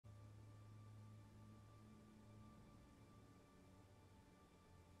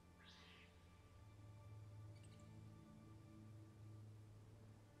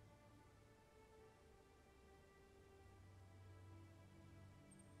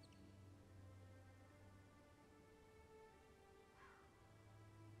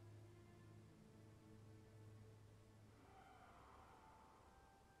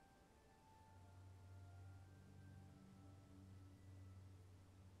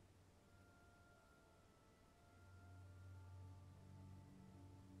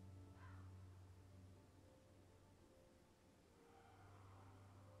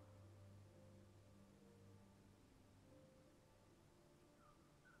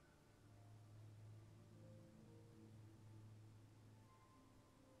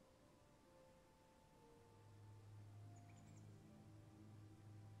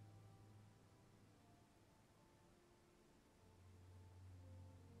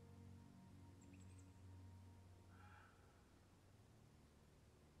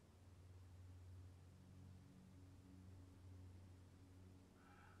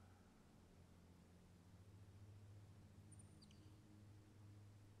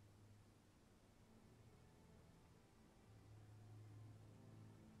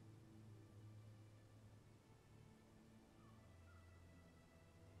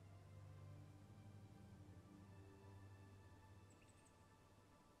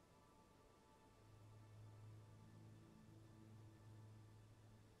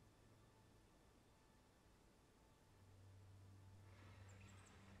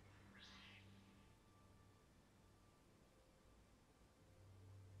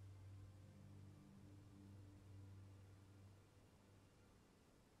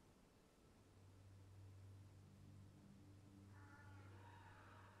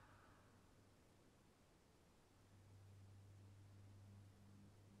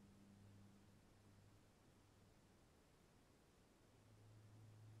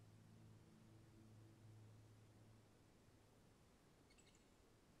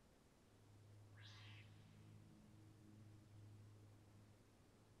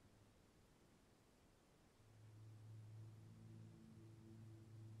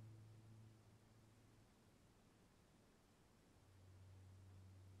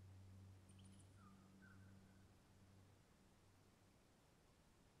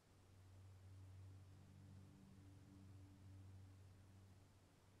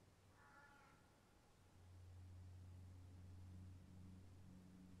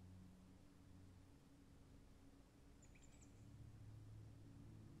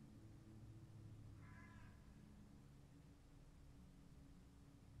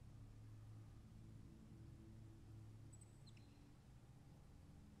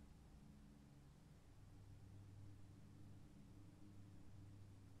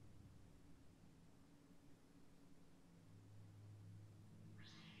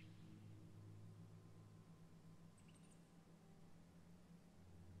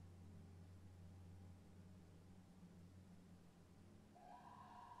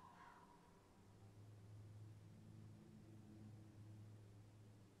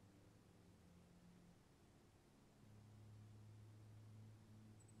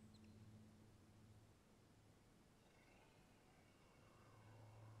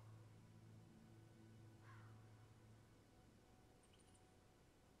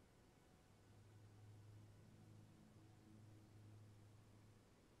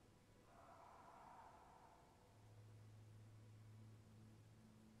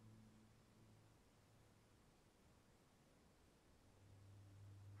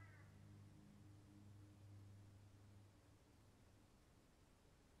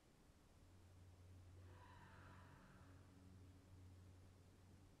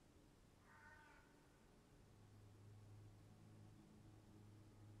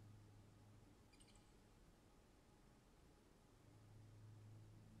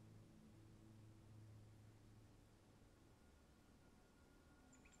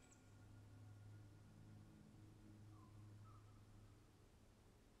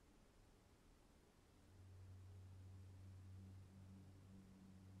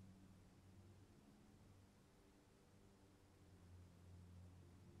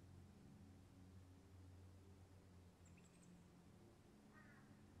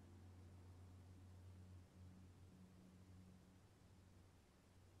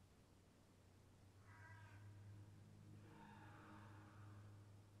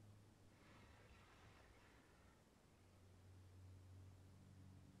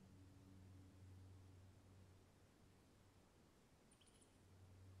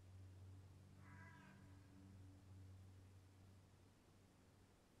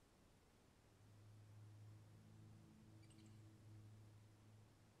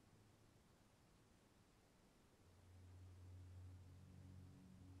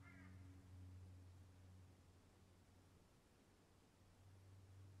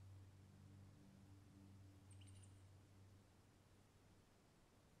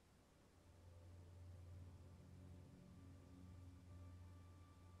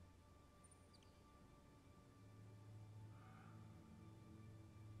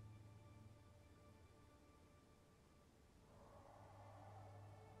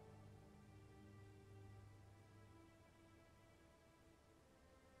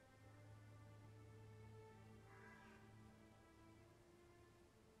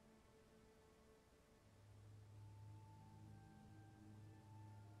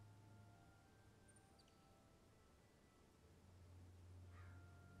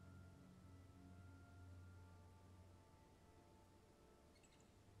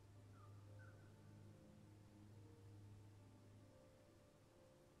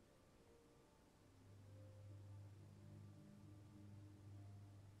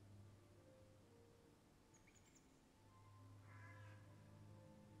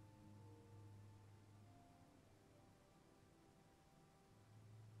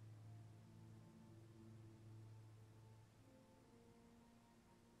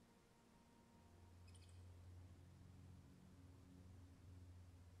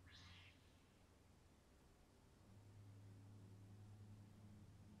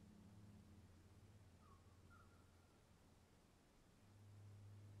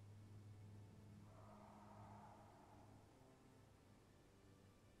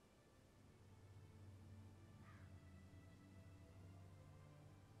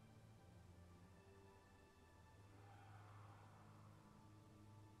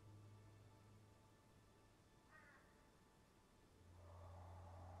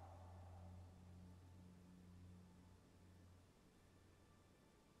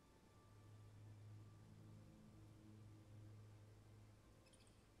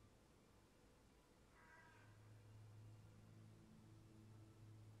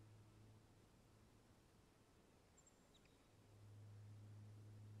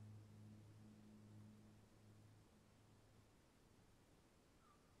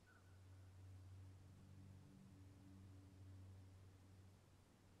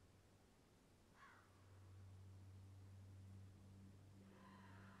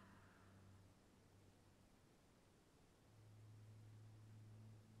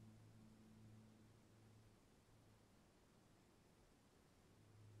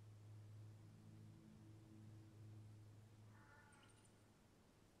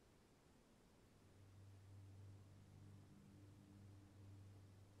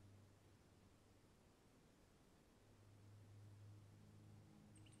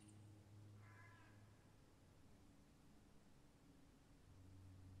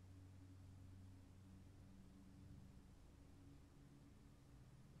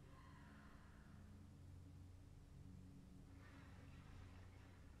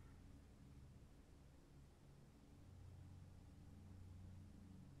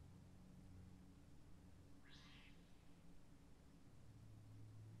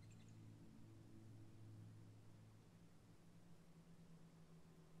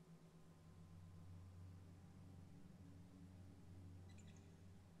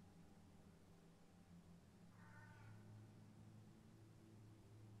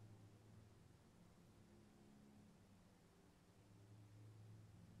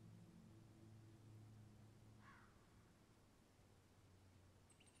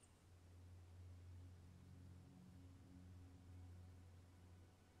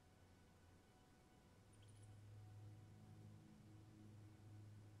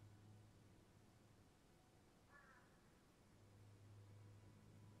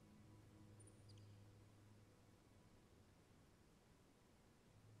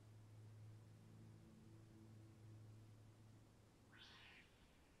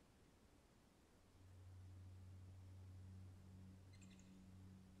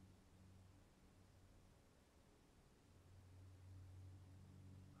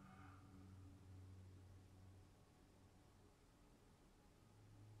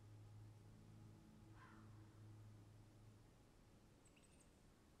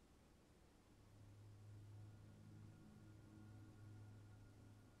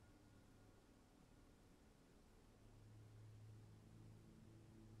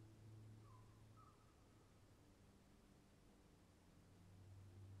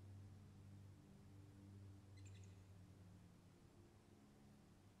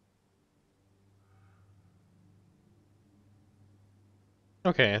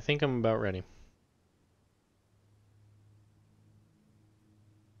Okay, I think I'm about ready.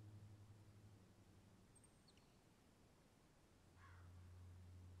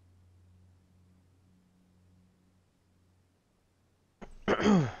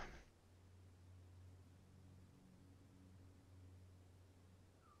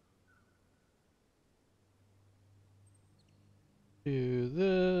 Do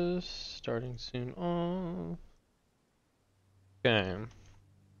this, starting soon off. Okay.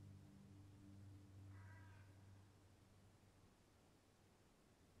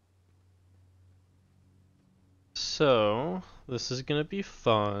 So, this is gonna be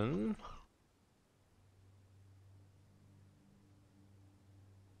fun.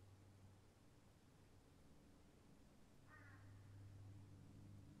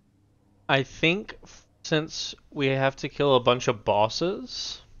 I think since we have to kill a bunch of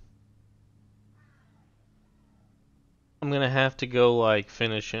bosses, I'm gonna have to go, like,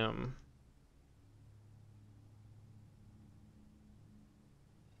 finish him.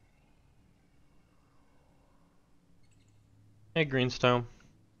 Hey, Greenstone.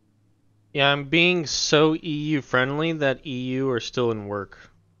 Yeah, I'm being so EU friendly that EU are still in work.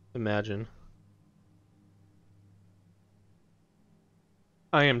 Imagine.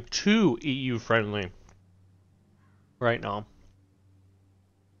 I am too EU friendly right now.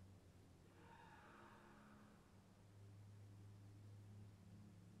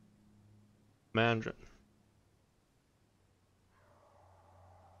 Imagine.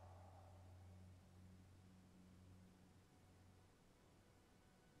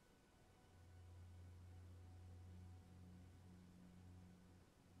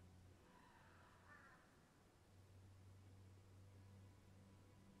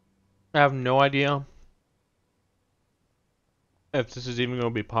 I have no idea if this is even going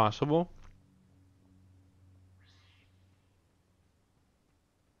to be possible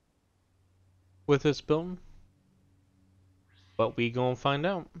with this build, but we gonna find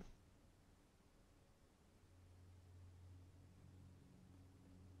out.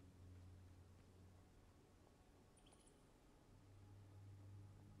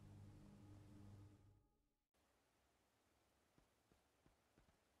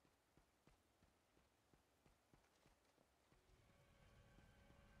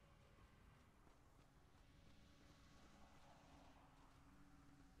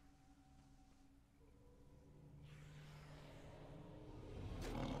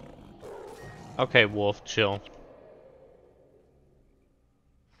 Okay, Wolf, chill.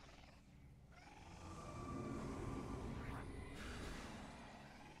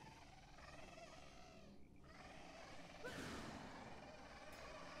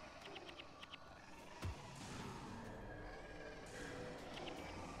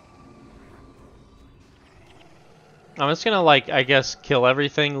 I'm just gonna, like, I guess, kill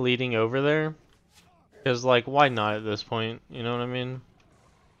everything leading over there. Because, like, why not at this point? You know what I mean?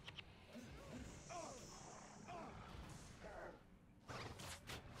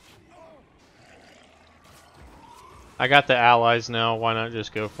 I got the allies now, why not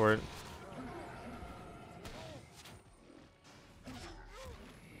just go for it?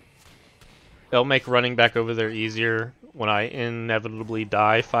 It'll make running back over there easier when I inevitably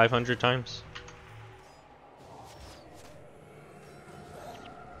die 500 times.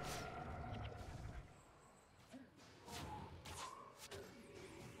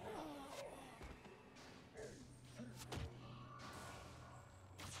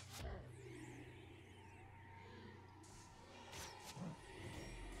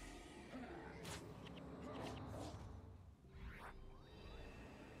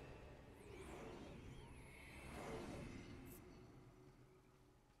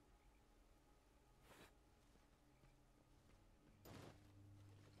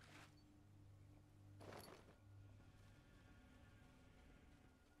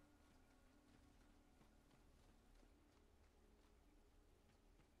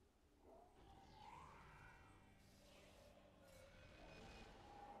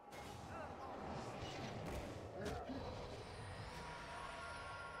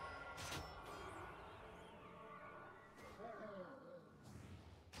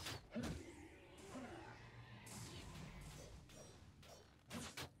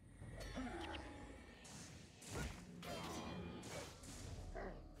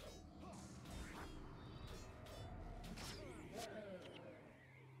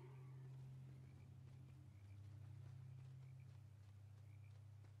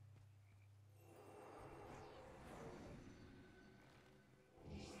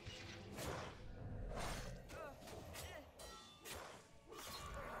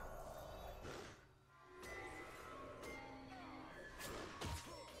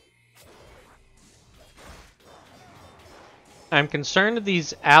 I'm concerned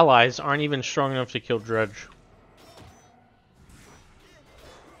these allies aren't even strong enough to kill Dredge.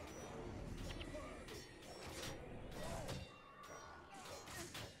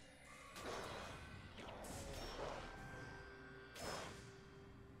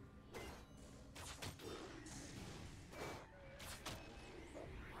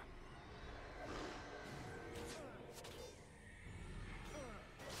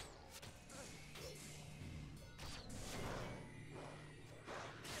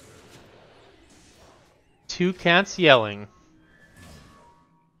 Two cats yelling.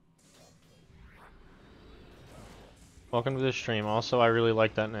 Welcome to the stream. Also, I really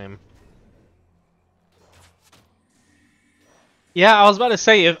like that name. Yeah, I was about to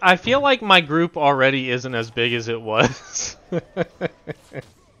say, if I feel like my group already isn't as big as it was.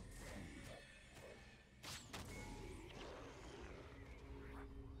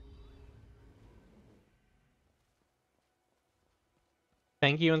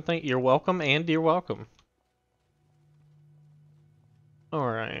 Thank you and you're welcome and you're welcome.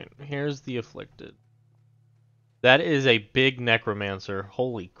 Alright, here's the Afflicted. That is a big necromancer.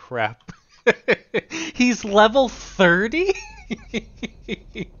 Holy crap. He's level 30?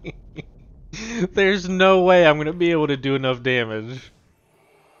 There's no way I'm gonna be able to do enough damage.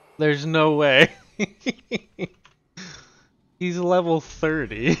 There's no way. He's level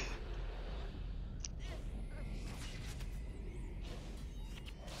 30.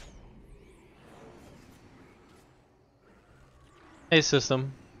 Hey,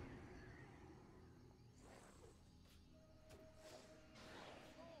 system.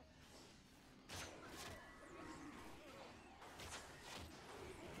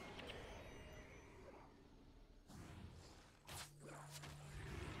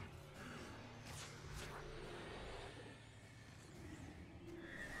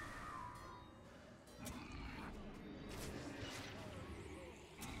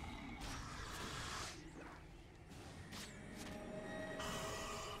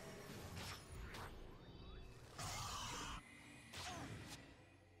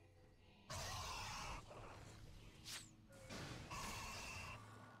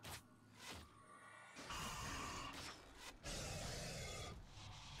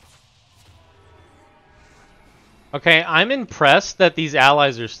 Okay, I'm impressed that these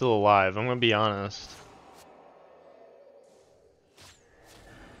allies are still alive, I'm gonna be honest.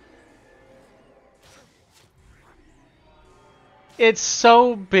 It's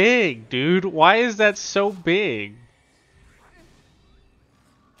so big, dude. Why is that so big?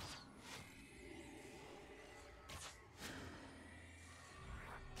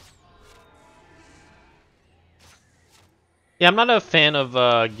 Yeah, I'm not a fan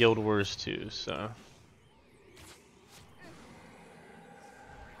of Guild Wars 2, so...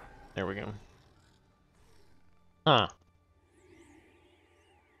 There we go. Huh.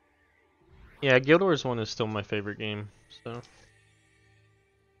 Yeah, Guild Wars 1 is still my favorite game, so...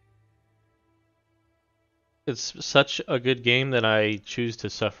 It's such a good game that I choose to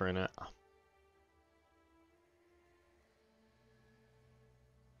suffer in it.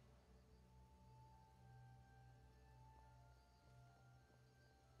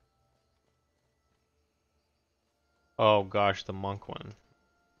 Oh gosh, the monk one.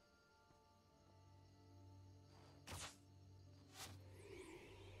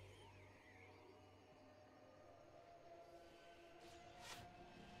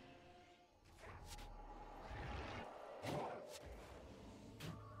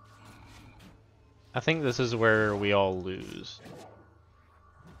 I think this is where we all lose.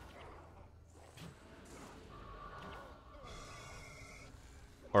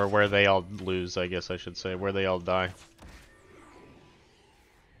 Or where they all lose, I guess I should say. Where they all die.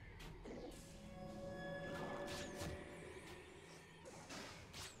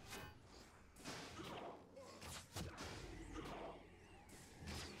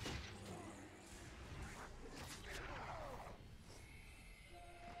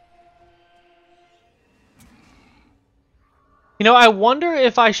 You know, I wonder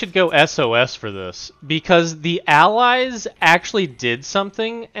if I should go SOS for this, because the allies actually did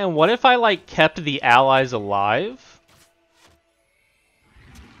something, and what if I, like, kept the allies alive?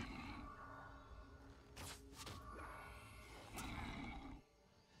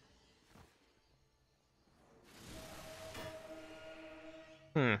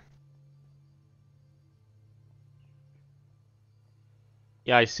 Hmm.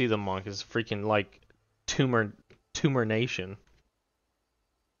 Yeah, I see the monk is freaking, like, tumor nation.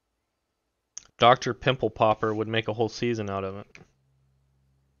 Dr. Pimple Popper would make a whole season out of it.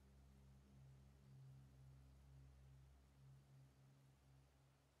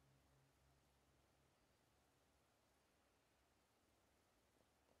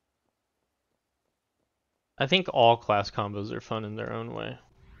 I think all class combos are fun in their own way.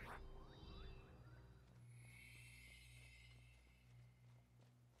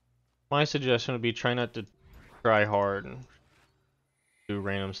 My suggestion would be try not to try hard and do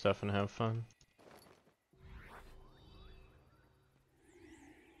random stuff and have fun.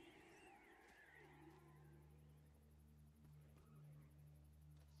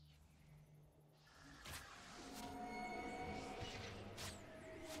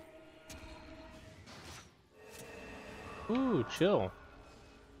 Ooh, chill.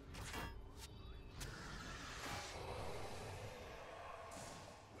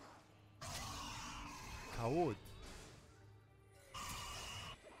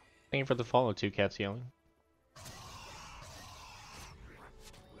 Thank you for the follow, two cats yelling.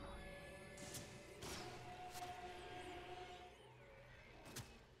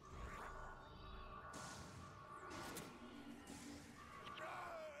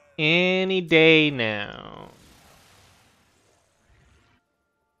 Any day now.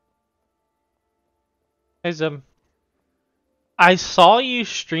 Guys, I saw you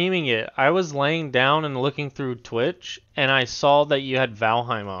streaming it. I was laying down and looking through Twitch, and I saw that you had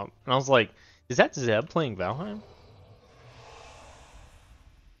Valheim up. And I was like, is that Zeb playing Valheim?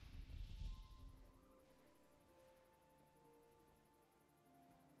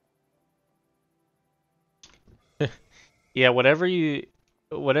 Yeah, whatever you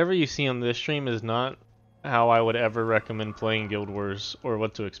see on this stream is not how I would ever recommend playing Guild Wars or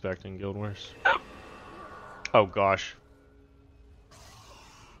what to expect in Guild Wars. Oh gosh.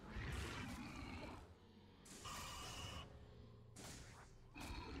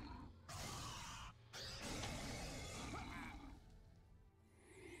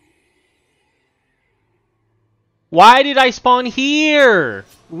 Why did I spawn here?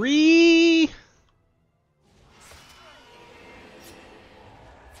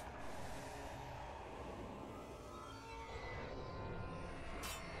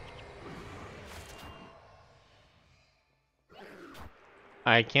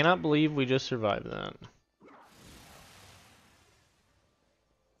 I cannot believe we just survived that.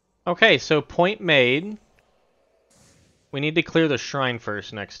 Okay, so point made. We need to clear the shrine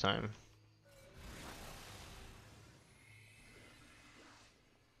first next time.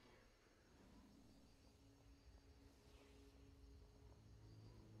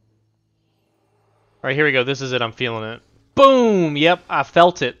 Alright, here we go. This is it. I'm feeling it. Boom! Yep, I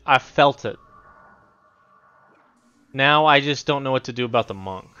felt it. I felt it. Now I just don't know what to do about the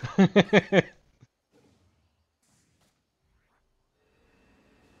monk.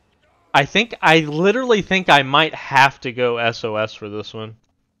 I literally think I might have to go SOS for this one.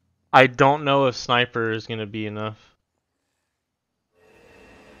 I don't know if sniper is going to be enough.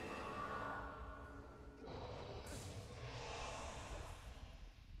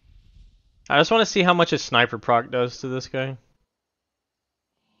 I just want to see how much a sniper proc does to this guy.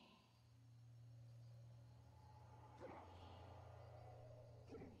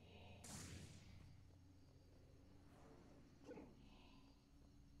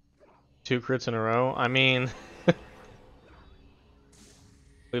 Two crits in a row. I mean,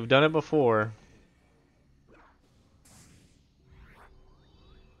 we've done it before.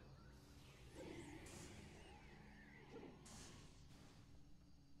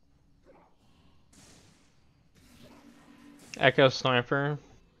 Echo sniper.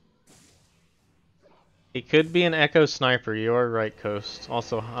 He could be an echo sniper. You are right, Coast.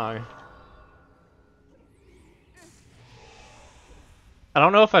 Also high. I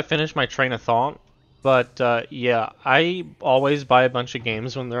don't know if I finished my train of thought, but yeah, I always buy a bunch of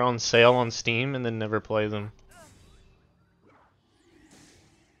games when they're on sale on Steam and then never play them.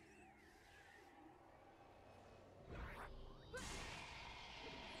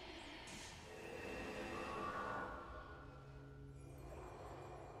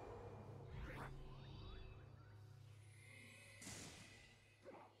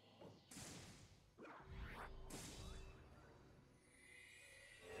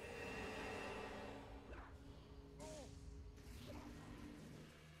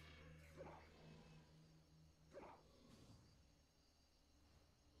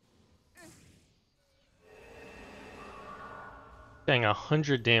 Dang,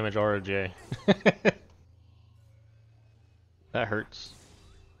 100 damage ROJ. That hurts.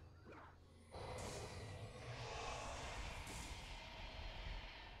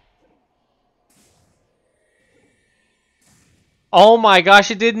 Oh my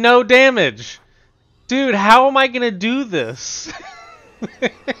gosh, it did no damage! Dude, how am I gonna do this?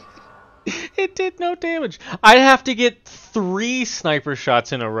 It did no damage. I'd have to get 3 sniper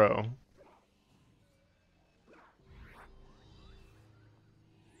shots in a row.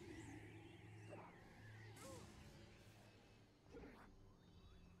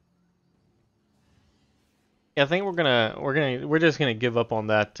 Yeah, I think we're just gonna give up on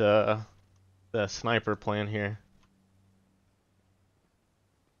that the sniper plan here.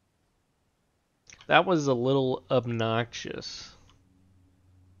 That was a little obnoxious.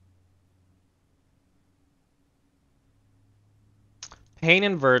 Pain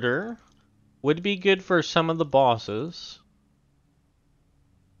inverter would be good for some of the bosses.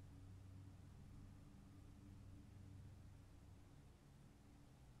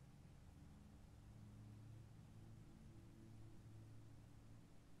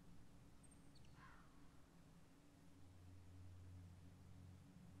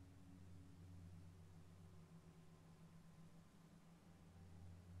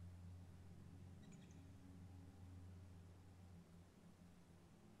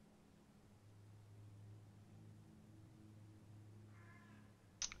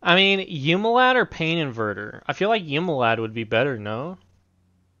 I mean, Humalad or Pain Inverter? I feel like Humalad would be better, no?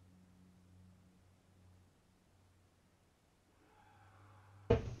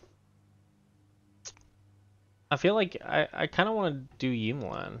 I feel like I kind of want to do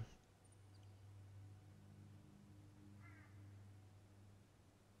Humalad.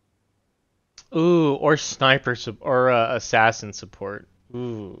 Ooh, or or assassin support.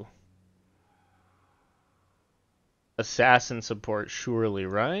 Ooh, assassin support, surely,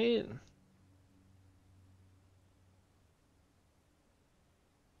 right?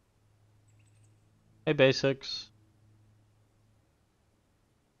 Hey, basics.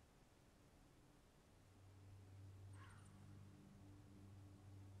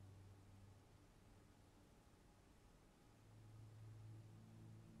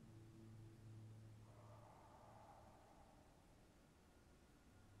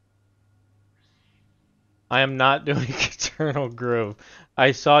 I am not doing Eternal Grove.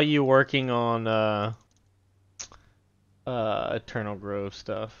 I saw you working on Eternal Grove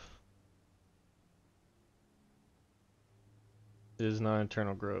stuff. It is not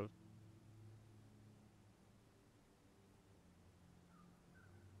Eternal Grove.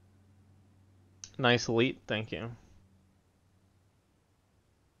 Nice elite, thank you.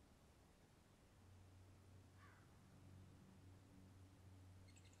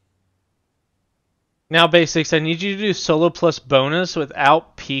 Now, basics, I need you to do solo plus bonus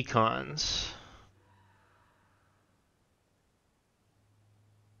without pecans.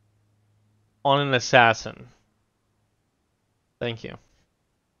 On an assassin. Thank you.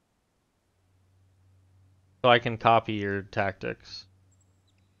 So I can copy your tactics.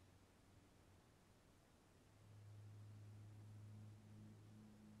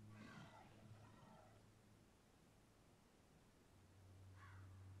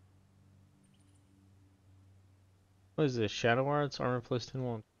 What is this? Shadow Arts, Armor plus 10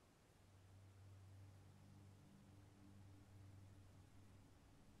 1.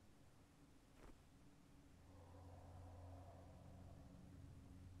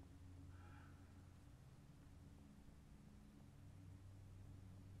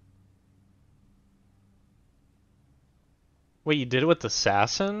 Wait, you did it with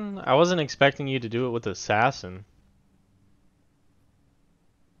Assassin? I wasn't expecting you to do it with Assassin.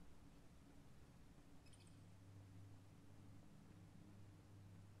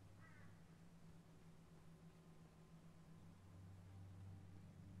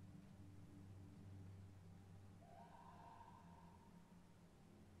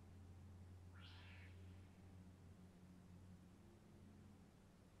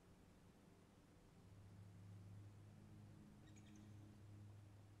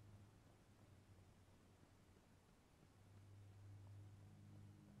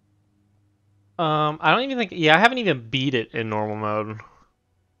 I don't even think. Yeah, I haven't even beat it in normal mode.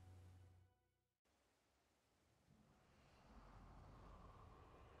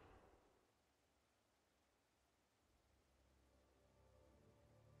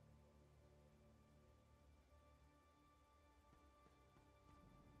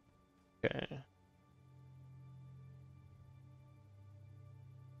 Okay.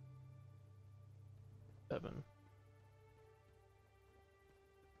 Seven.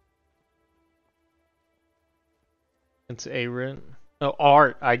 It's A root. Oh,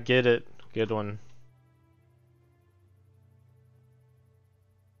 art. I get it. Good one.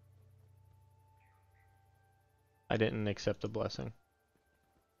 I didn't accept the blessing.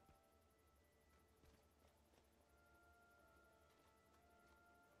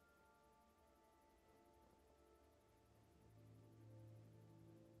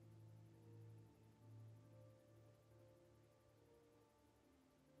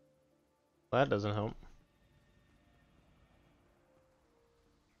 Well, that doesn't help.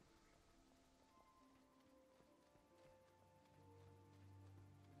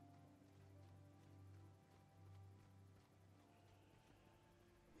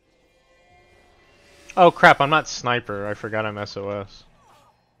 Oh crap, I'm not sniper. I forgot I'm SOS.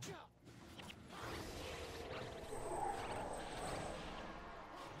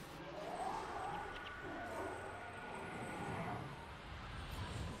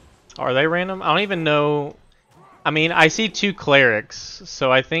 Are they random? I don't even know. I mean, I see 2 clerics,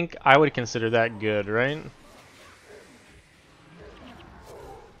 so I think I would consider that good, right?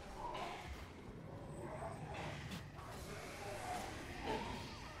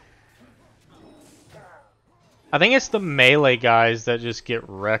 I think it's the melee guys that just get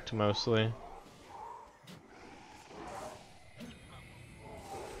wrecked mostly.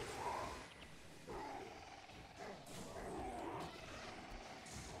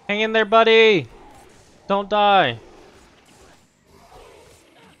 Hang in there, buddy! Don't die!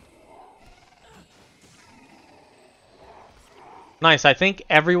 Nice, I think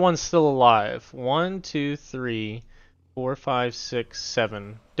everyone's still alive. 1, 2, 3, 4, 5, 6,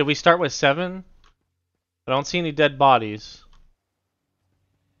 7. Did we start with 7? I don't see any dead bodies.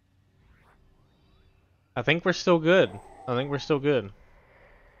 I think we're still good. I think we're still good.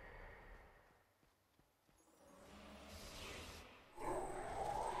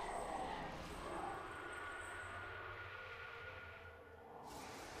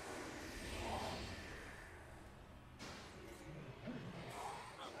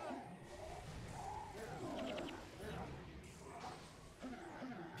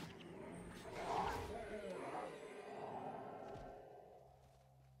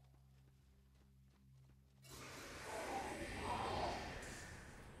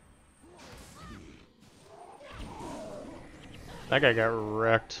 That guy got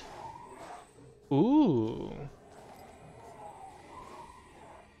wrecked. Ooh.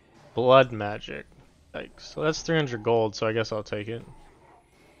 Blood magic. Yikes. So that's 300 gold, so I guess I'll take it.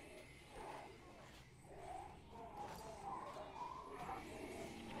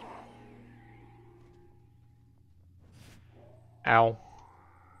 Ow.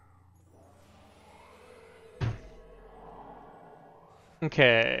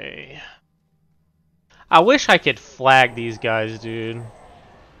 Okay. I wish I could flag these guys, dude.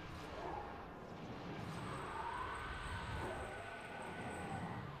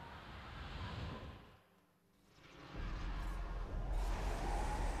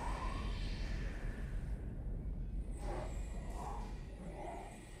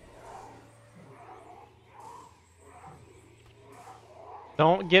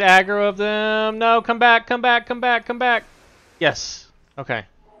 Don't get aggro of them. No, come back, come back, come back, come back. Yes. Okay.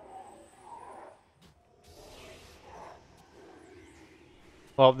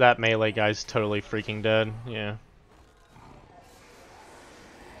 Well, that melee guy's totally freaking dead. Yeah.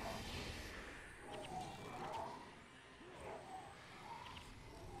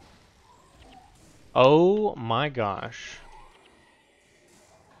 Oh my gosh.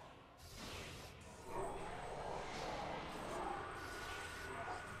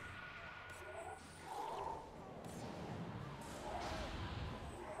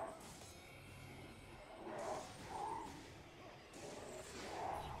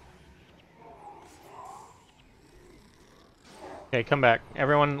 Okay, come back.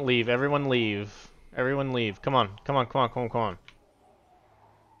 Everyone leave. Everyone leave. Everyone leave. Come on. Come on. Come on. Come on. Come on.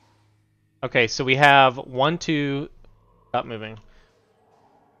 Okay, so we have 1, 2. Stop moving.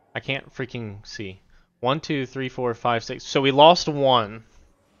 I can't freaking see. 1, 2, 3, 4, 5, 6. So we lost 1.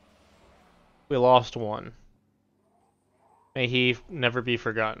 We lost 1. May he never be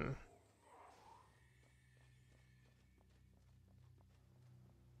forgotten.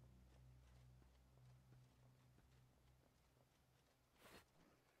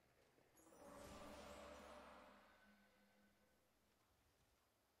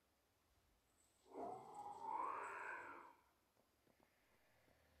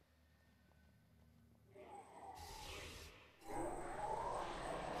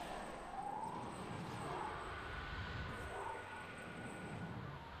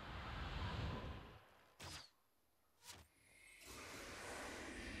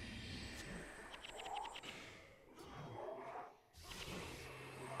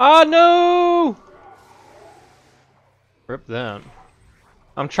 Ah, no! Rip them.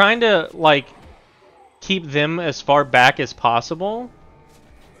 I'm trying to, like, keep them as far back as possible.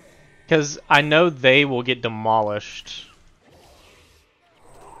 Because I know they will get demolished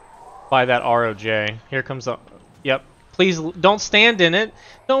by that ROJ. Here comes the... Yep. Please, don't stand in it.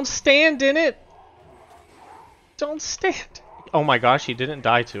 Don't stand in it. Don't stand. Oh my gosh, he didn't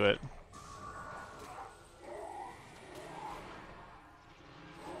die to it.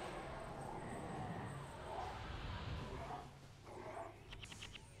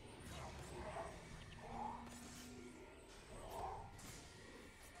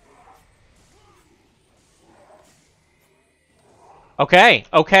 Okay,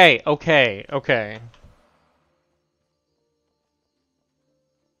 okay, okay, okay.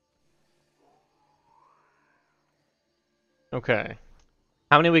 Okay.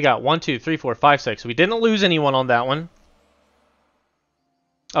 How many we got? 1, 2, 3, 4, 5, 6. We didn't lose anyone on that one.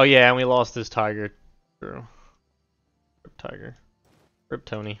 Oh yeah, and we lost this tiger. True. Rip tiger. Rip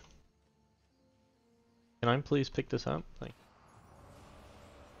Tony. Can I please pick this up? Thank you.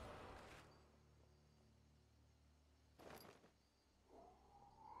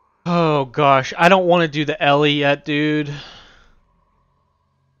 Oh gosh, I don't want to do the Ellie yet, dude.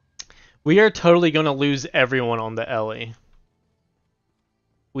 We are totally going to lose everyone on the Ellie.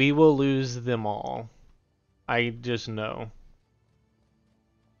 We will lose them all. I just know.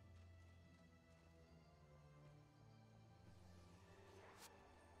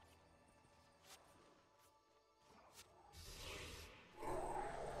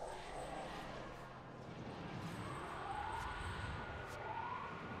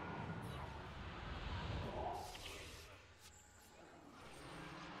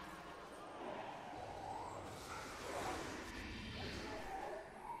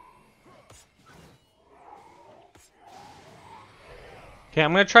 Okay,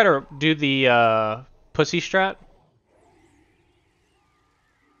 I'm going to try to do the pussy strat.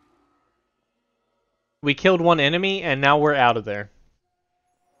 We killed one enemy, and now we're out of there.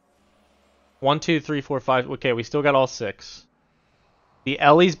 1, 2, 3, 4, 5. Okay, we still got all 6. The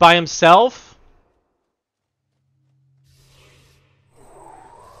Ellie's by himself?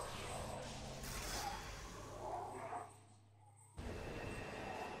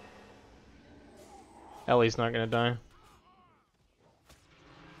 Ellie's not going to die.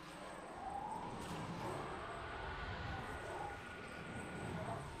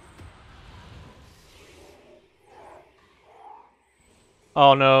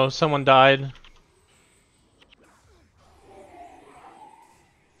 Oh no, someone died.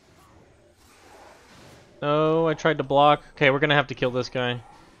 No, I tried to block. Okay, we're gonna have to kill this guy.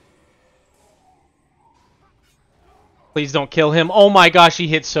 Please don't kill him. Oh my gosh, he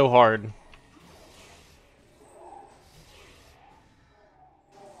hit so hard.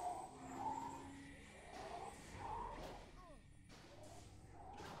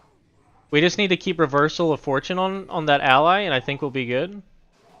 We just need to keep Reversal of Fortune on that ally, and I think we'll be good.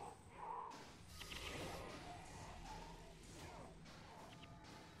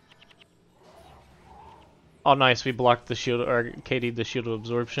 Oh nice, we blocked the shield, or KD'd the shield of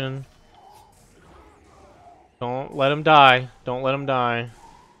absorption. Don't let him die. Don't let him die.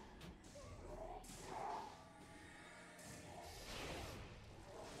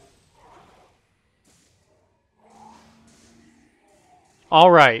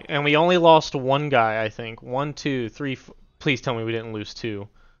 Alright, and we only lost one guy, I think. 1, 2, 3, please tell me we didn't lose 2.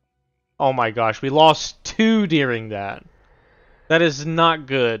 Oh my gosh, we lost 2 during that. That is not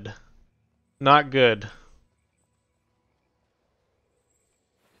good. Not good.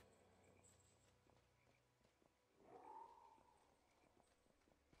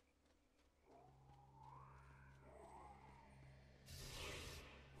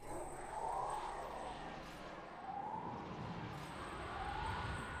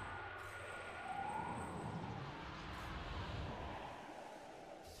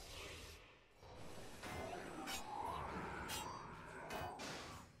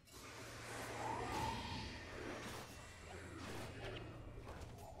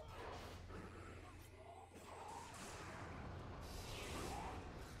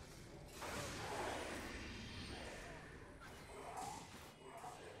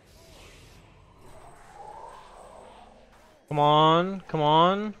 Come on, come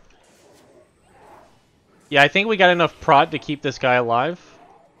on. Yeah, I think we got enough prot to keep this guy alive.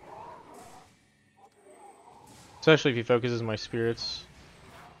 Especially if he focuses my spirits.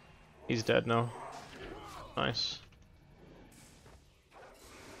 He's dead now. Nice.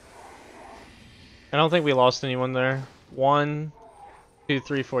 I don't think we lost anyone there. 1, 2,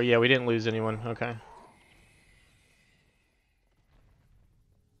 3, 4. Yeah, we didn't lose anyone. Okay.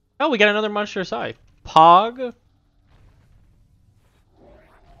 Oh, we got another monstrous eye. Pog.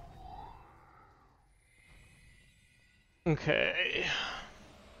 Okay.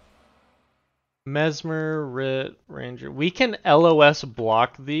 Mesmer, Rit, Ranger. We can LOS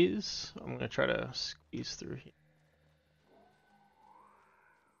block these. I'm gonna try to squeeze through here.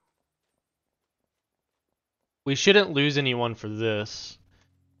 We shouldn't lose anyone for this.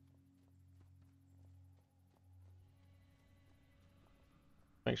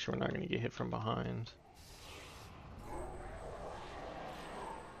 Make sure we're not gonna get hit from behind.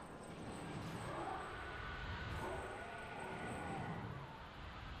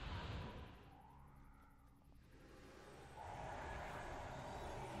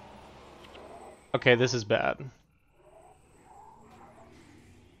 Okay, this is bad.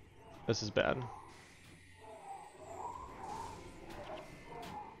 This is bad.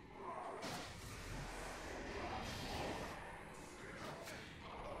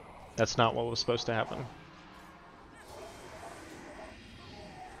 That's not what was supposed to happen.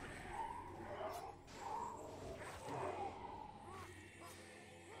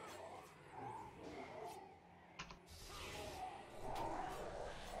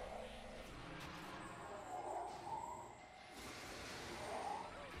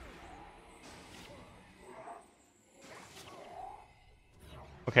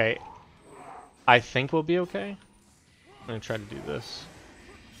 Okay, I think we'll be okay. I'm gonna try to do this.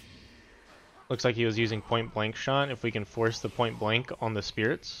 Looks like he was using point blank shot. If we can force the point blank on the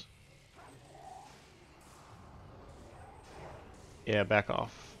spirits. Yeah, back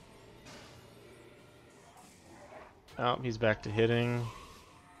off. Oh, he's back to hitting.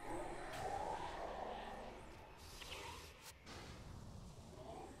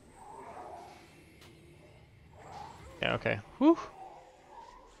 Yeah, okay. Whew.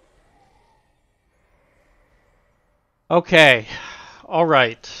 Okay. All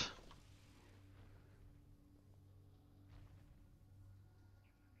right.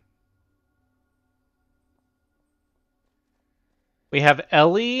 We have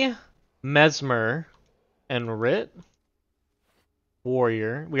Ellie, Mesmer, and Rit.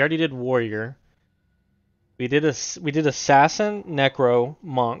 Warrior. We already did Warrior. We did Assassin, Necro,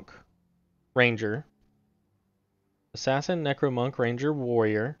 Monk, Ranger. Assassin, Necro, Monk, Ranger,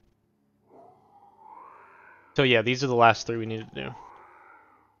 Warrior. So yeah, these are the last three we needed to do.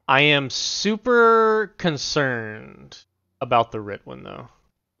 I am super concerned about the Rit one though.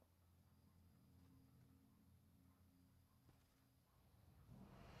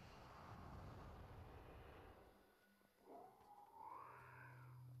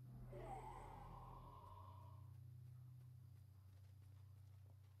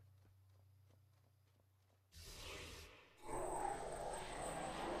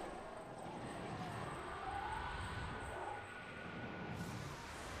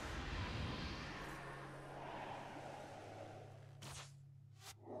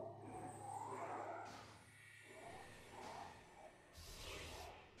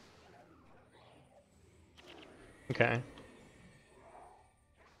 Okay.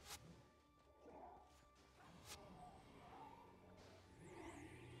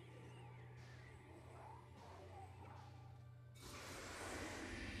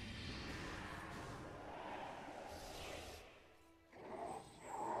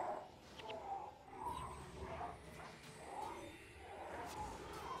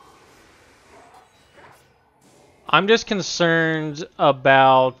 I'm just concerned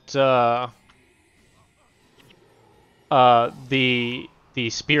about the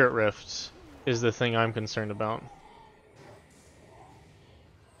spirit rifts is the thing I'm concerned about.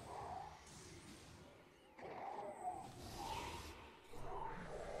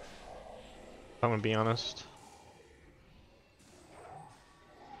 I'm gonna be honest.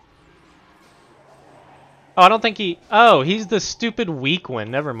 Oh, I don't think he. Oh, he's the stupid weak one.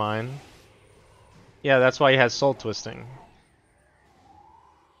 Never mind. Yeah, that's why he has soul twisting.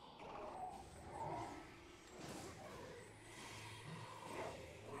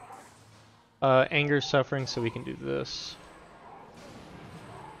 Anger, suffering, so we can do this.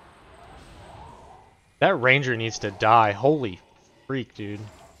 That ranger needs to die. Holy freak, dude.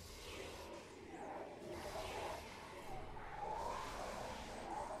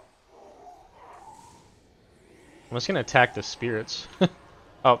 I'm just gonna attack the spirits.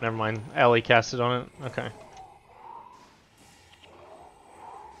 Oh, never mind. Ellie cast it on it. Okay.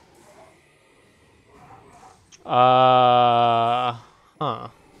 Huh.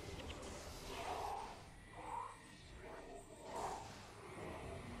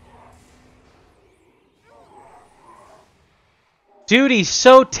 Dude, he's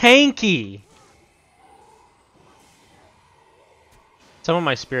so tanky! Some of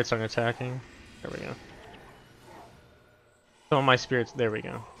my spirits aren't attacking. There we go. Some of my spirits, there we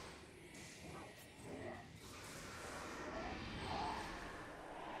go.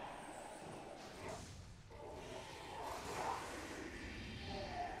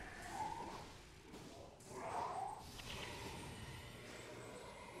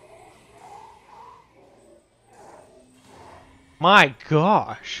 My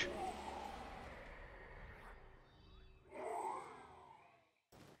gosh.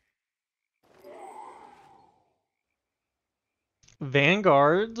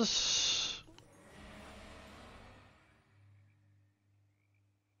 Vanguards.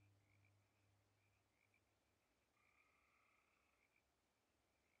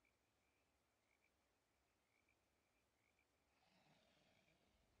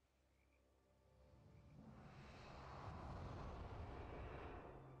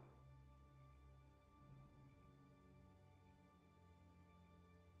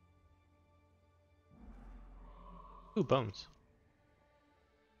 Ooh, bones.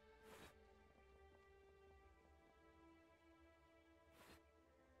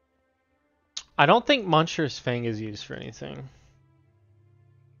 I don't think Muncher's Fang is used for anything.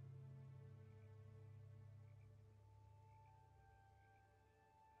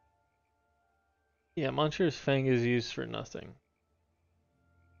 Yeah, Muncher's Fang is used for nothing.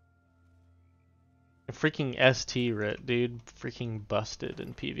 A freaking ST Rit, dude. Freaking busted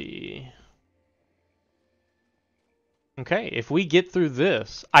in PvE. Okay, if we get through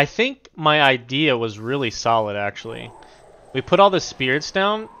this, I think my idea was really solid, actually. We put all the spirits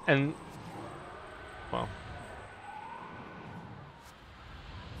down, and... well...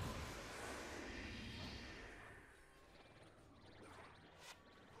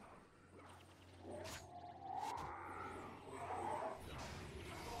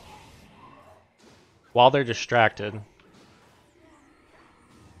 while they're distracted.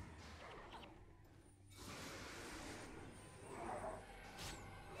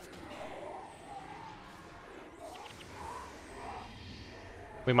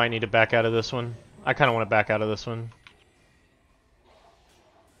 We might need to back out of this one. I kind of want to back out of this one.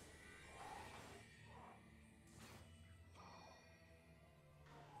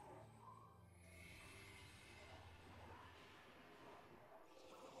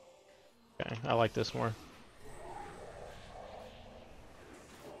 Okay, I like this more.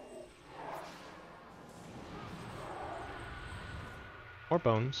 More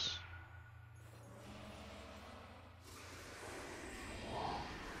bones.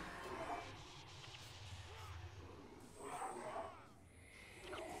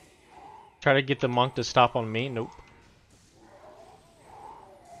 Try to get the monk to stop on me. Nope.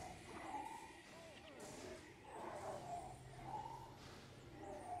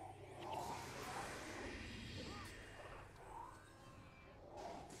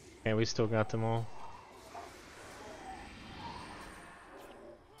 Okay, we still got them all.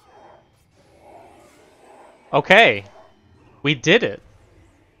 Okay. We did it.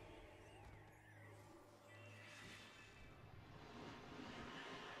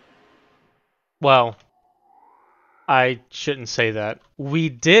 Well, I shouldn't say that. We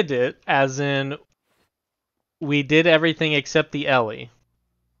did it, as in, we did everything except the Ellie.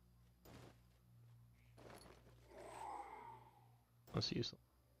 Let's use them.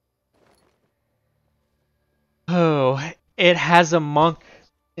 Oh, it has a monk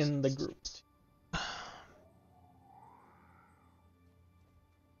in the group.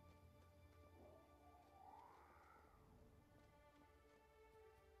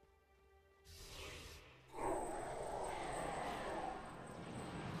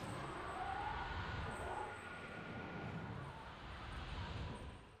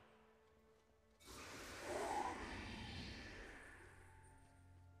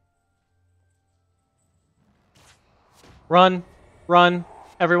 Run! Run!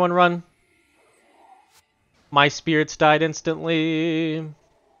 Everyone run! My spirits died instantly.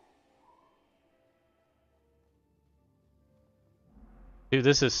 Dude,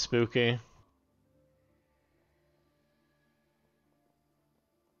 this is spooky.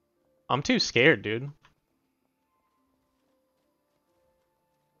 I'm too scared, dude.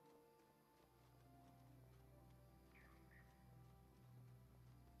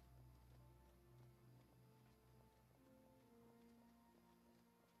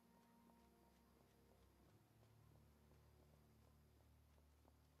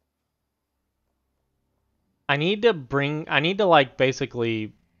 I need to like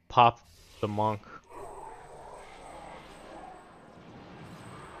basically pop the monk.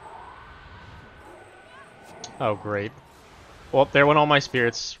 Oh, great. Well, there went all my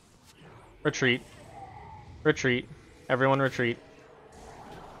spirits. Retreat. Retreat. Everyone retreat.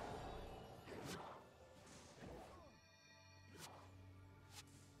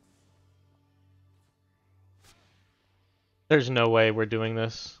 There's no way we're doing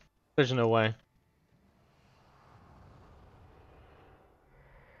this. There's no way.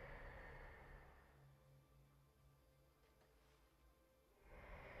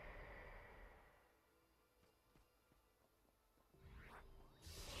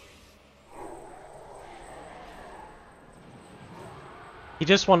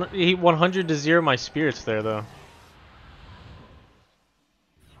 He 100 to 0 my spirits there though.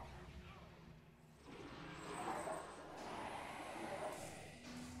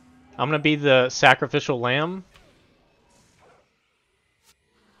 I'm gonna be the sacrificial lamb.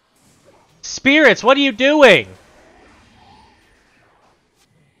 Spirits, what are you doing?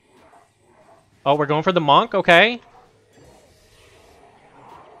 Oh, we're going for the monk? Okay.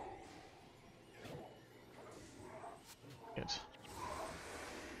 Good.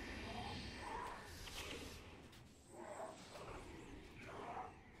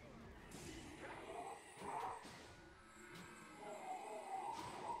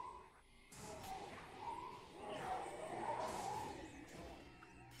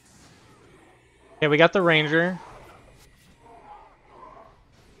 Okay, we got the ranger.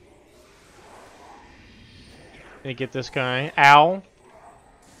 Let me get this guy. Ow.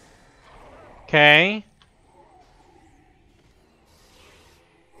 Okay.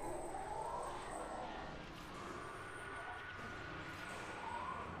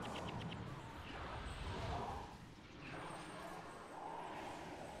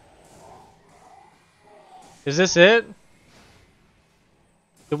 Is this it?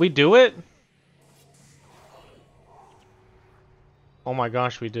 Did we do it? Oh my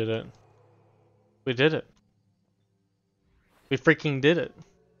gosh, we did it. We did it. We freaking did it.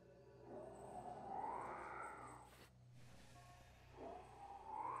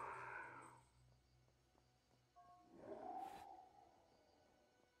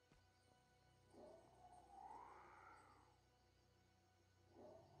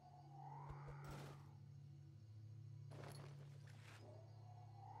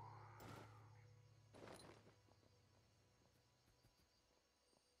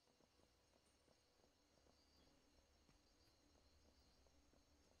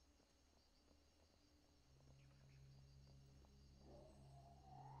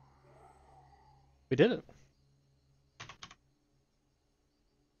 We did it.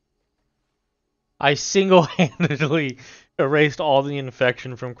 I single-handedly erased all the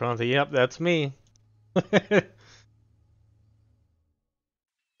infection from Kronta. Yep, that's me.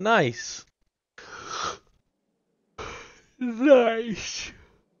 Nice. Nice.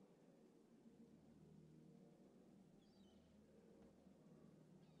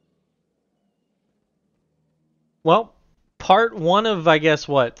 Well, part one of, I guess,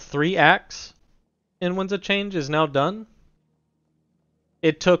 what, 3 acts in Winds of Change is now done.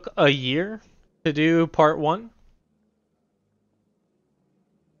 It took a year to do part one.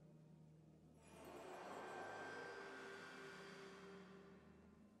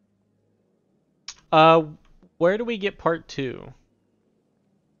 Uh, where do we get part two?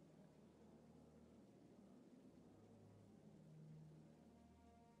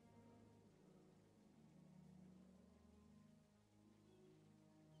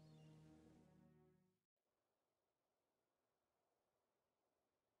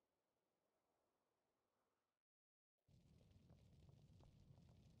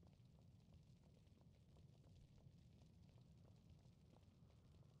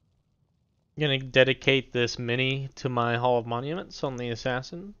 I'm gonna dedicate this mini to my Hall of Monuments on the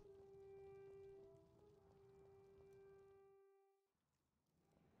Assassin.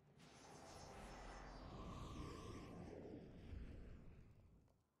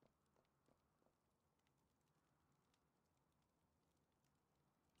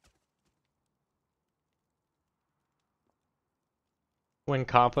 When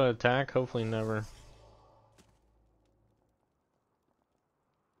Kappa attack? Hopefully never.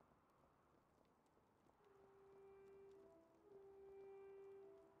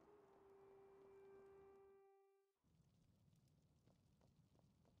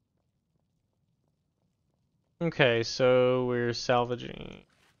 Okay, so we're salvaging.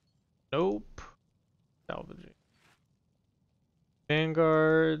 Nope. Salvaging.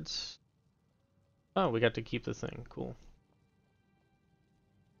 Vanguards. Oh, we got to keep the thing. Cool.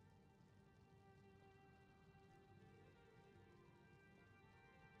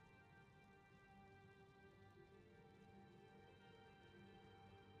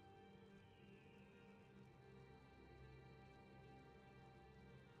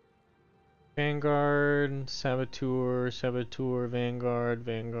 Vanguard, Saboteur, Saboteur, Vanguard,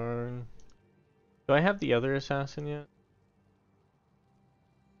 Vanguard. Do I have the other assassin yet?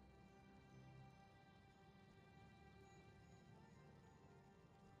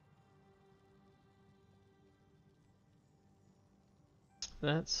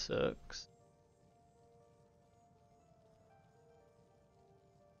 That sucks.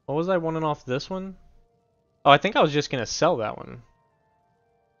 What was I wanting off this one? Oh, I think I was just gonna sell that one.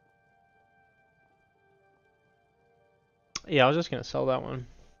 Yeah, I was just gonna sell that one.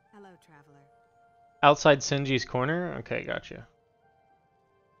 Hello, traveler. Outside Sinji's corner? Okay, gotcha.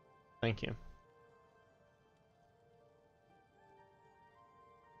 Thank you.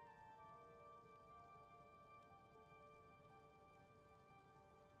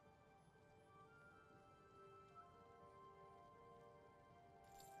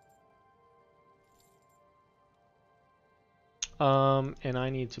 And I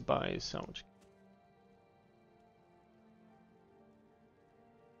need to buy sandwich.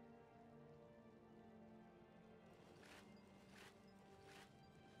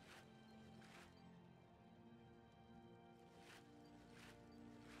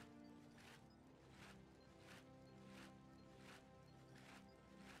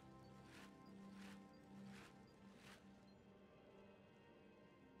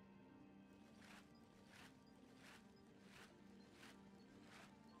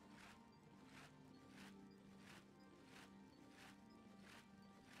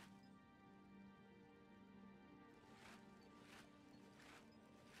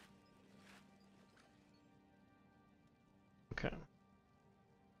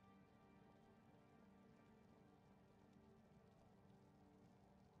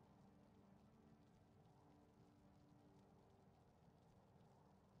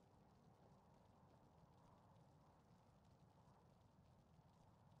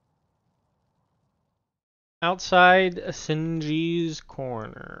 Outside Sinji's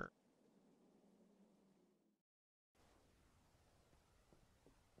corner.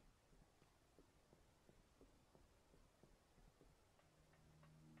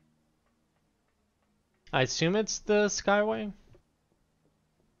 I assume it's the Skyway?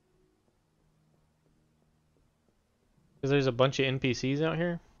 Because there's a bunch of NPCs out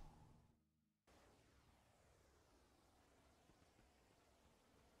here.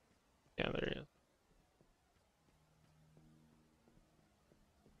 Yeah, there he is.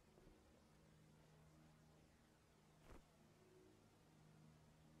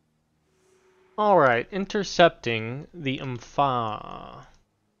 Alright, intercepting the Mfa.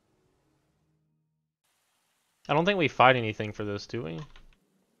 I don't think we fight anything for this, do we?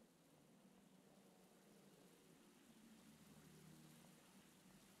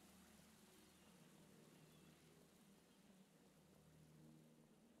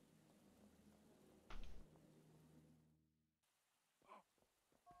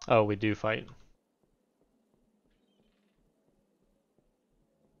 Oh, we do fight.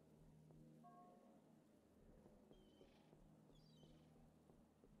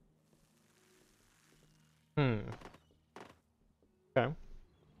 Okay.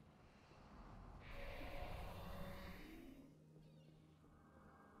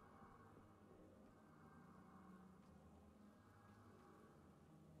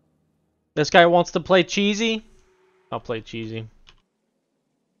 This guy wants to play cheesy? I'll play cheesy.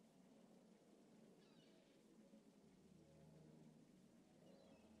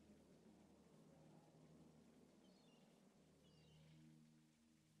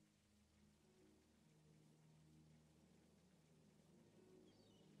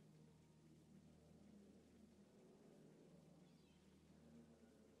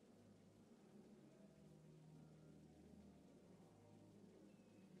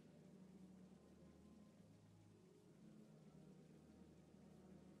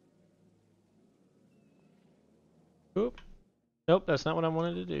 Oop. Nope, that's not what I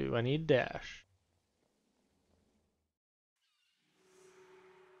wanted to do. I need dash.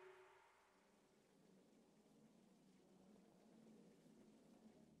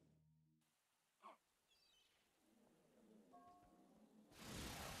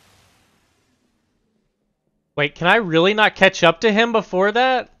 Wait, can I really not catch up to him before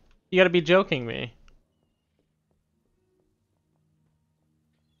that? You gotta be joking me.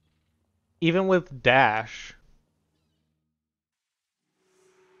 Even with dash.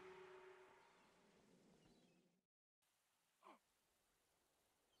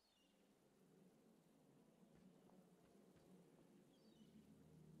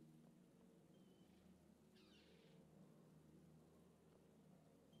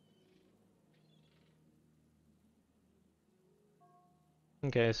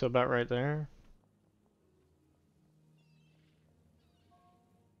 Okay, so about right there.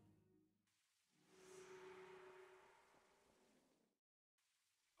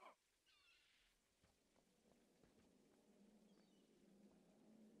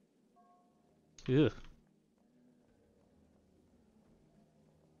 Ugh.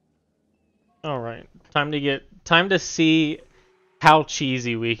 Alright. Time to see how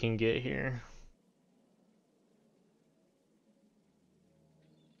cheesy we can get here.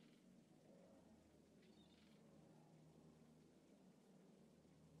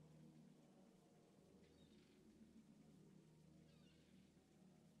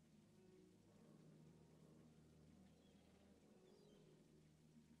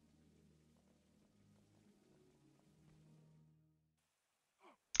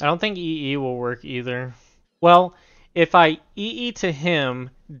 I don't think EE will work either. Well, if I EE to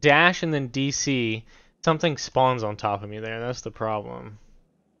him, dash, and then DC, something spawns on top of me there. That's the problem.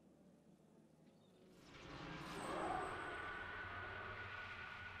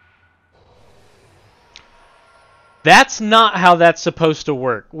 That's not how that's supposed to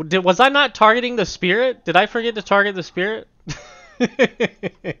work. Was I not targeting the spirit? Did I forget to target the spirit?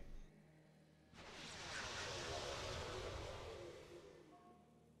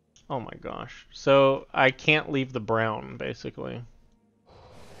 Oh my gosh. So I can't leave the brown, basically.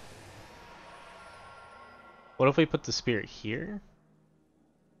 What if we put the spirit here?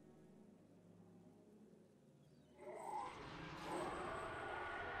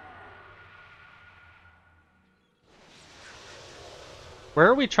 Where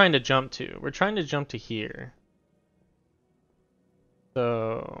are we trying to jump to? We're trying to jump to here.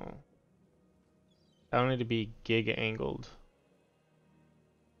 So I don't need to be giga angled.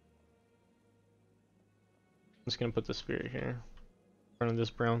 I'm just gonna put the spirit here in front of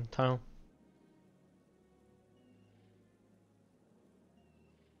this brown tile.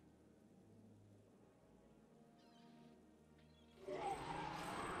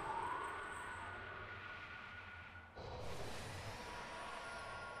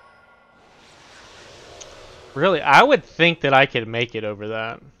 Really, I would think that I could make it over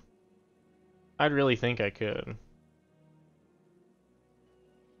that. I'd really think I could.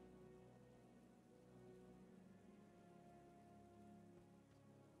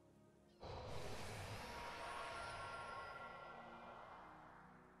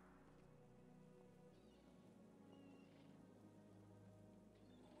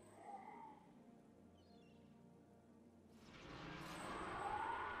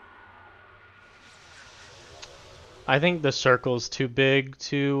 I think the circle's too big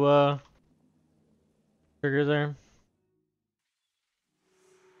to trigger there.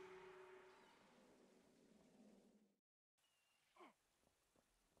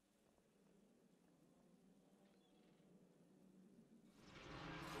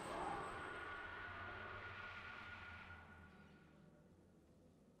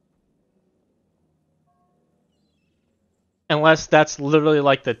 Unless that's literally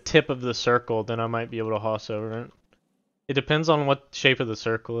like the tip of the circle, then I might be able to hoss over it. It depends on what shape of the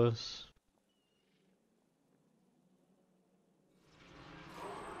circle is.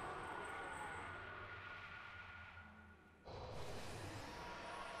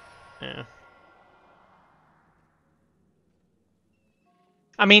 Yeah.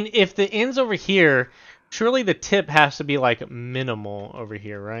 I mean, if the end's over here, surely the tip has to be like minimal over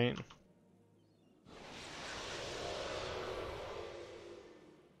here, right?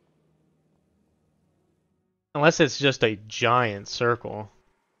 Unless it's just a giant circle.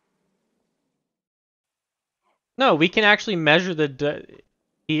 No, we can actually measure the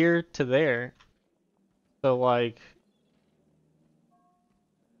here to there. So like,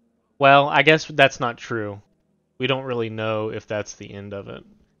 well, I guess that's not true. We don't really know if that's the end of it.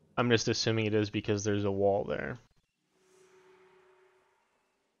 I'm just assuming it is because there's a wall there.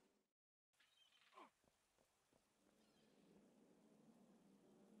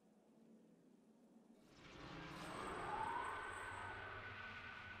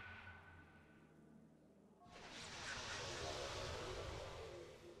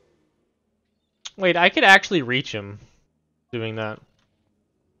 Wait, I could actually reach him doing that.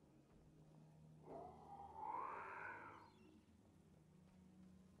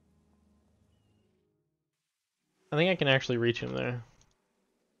 I think I can actually reach him there.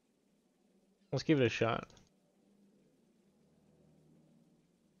 Let's give it a shot.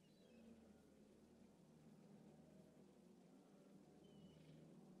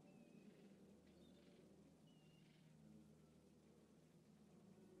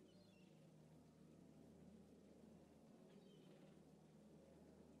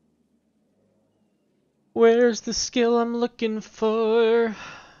 Where's the skill I'm looking for?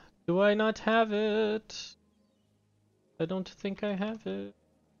 Do I not have it? I don't think I have it. Is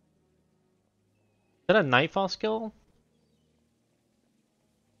that a Nightfall skill?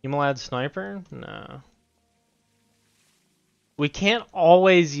 Humalad Sniper? No. We can't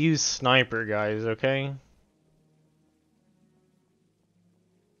always use Sniper, guys, okay?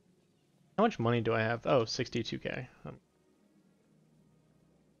 How much money do I have? Oh, 62k.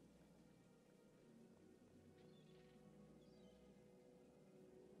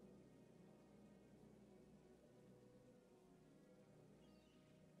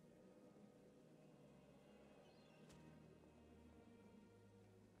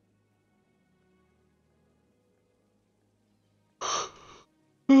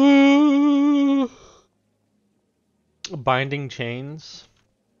 Binding chains?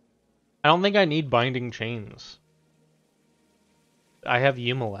 I don't think I need binding chains. I have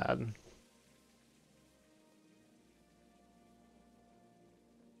Humalad.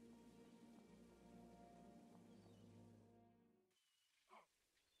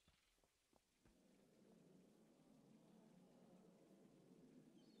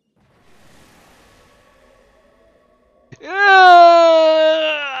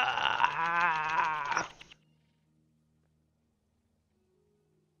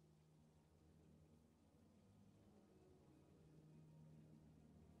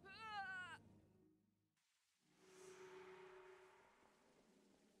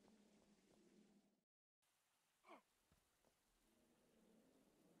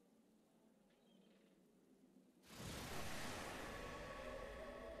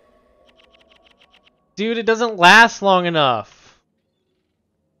 Dude, it doesn't last long enough.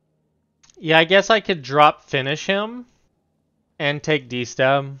 Yeah, I guess I could drop finish him and take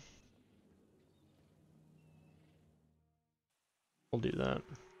D-stab. We'll do that.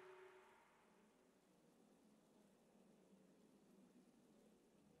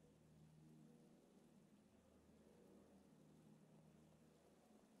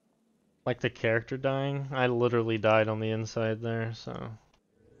 Like the character dying? I literally died on the inside there, so...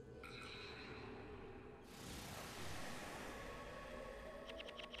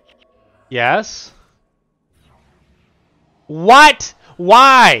 Yes? What?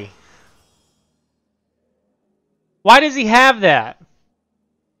 Why? Why does he have that?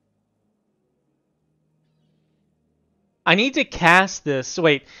 I need to cast this.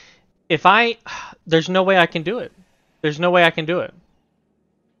 Wait, if I... There's no way I can do it. There's no way I can do it.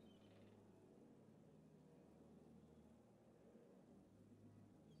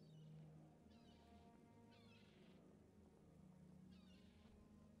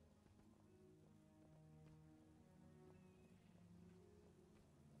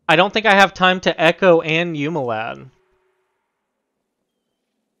 I don't think I have time to Echo and Yumalad.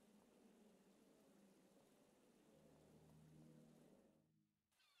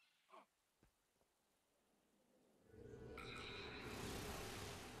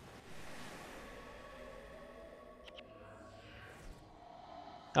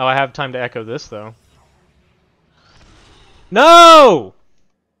 Oh, I have time to Echo this, though. No!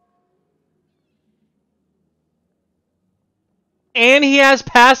 And he has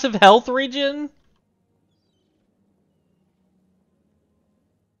passive health regen?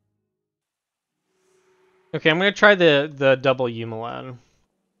 Okay, I'm gonna try the double Yumalad.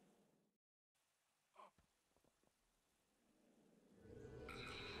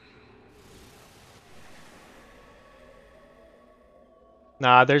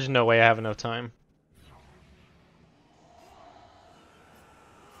 Nah, there's no way I have enough time.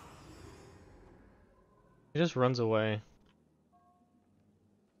 He just runs away.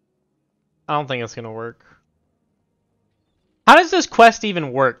 I don't think it's gonna work. How does this quest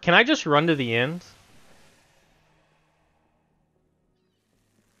even work? Can I just run to the end?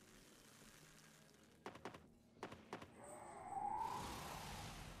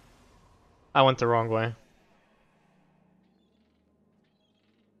 I went the wrong way.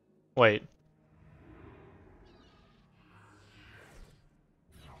 Wait.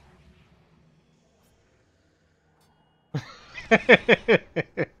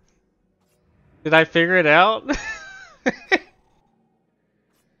 Did I figure it out?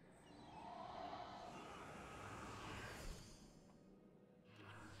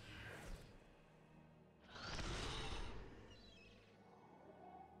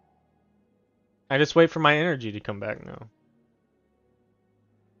 I just wait for my energy to come back now.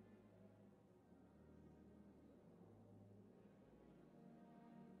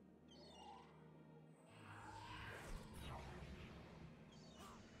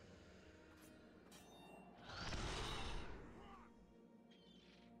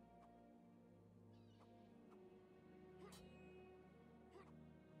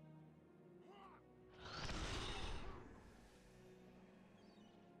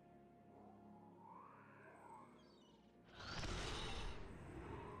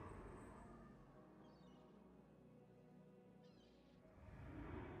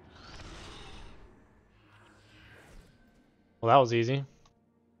 Well, that was easy.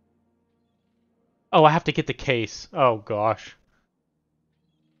 Oh, I have to get the case. Oh, gosh.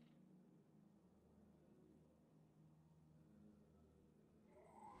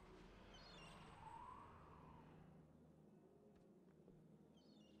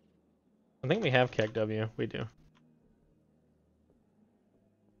 I think we have KW. We do.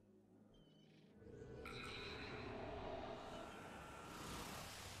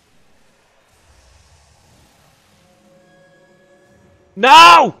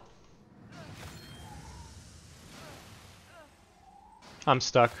 No! I'm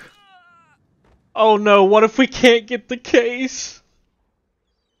stuck. Oh no, what if we can't get the case?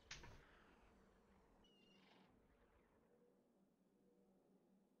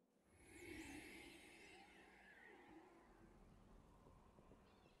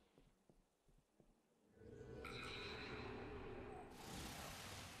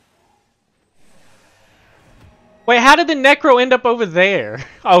 Wait, how did the Necro end up over there?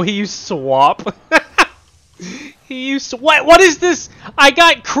 Oh, he used swap. He used what is this? I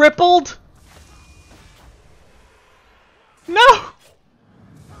got crippled? No!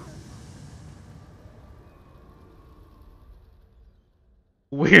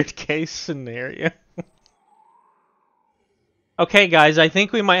 Weird case scenario. Okay, guys, I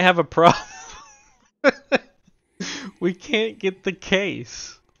think we might have a problem. We can't get the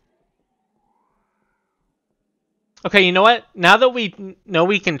case. Okay, you know what? Now that we know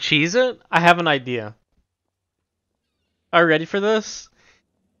we can cheese it, I have an idea. Are you ready for this?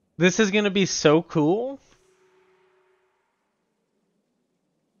 This is gonna be so cool.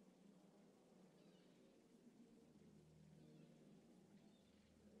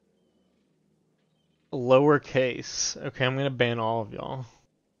 Lowercase. Okay, I'm gonna ban all of y'all.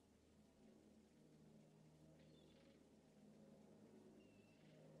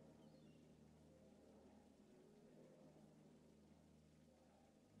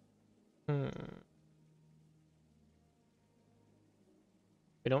 Hmm.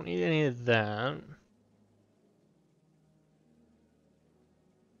 We don't need any of that.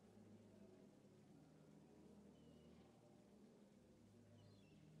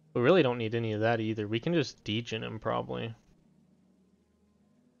 We really don't need any of that either. We can just degen him probably.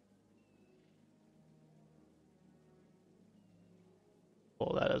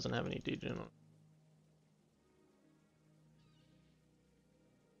 Well, that doesn't have any degen on it.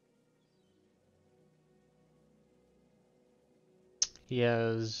 He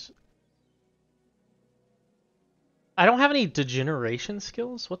has... I don't have any degeneration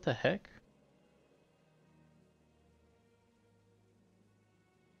skills? What the heck?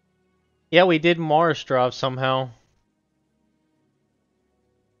 Yeah, we did Maristrov somehow.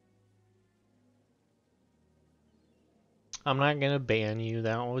 I'm not gonna ban you,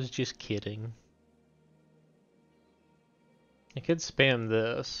 that was just kidding. I could spam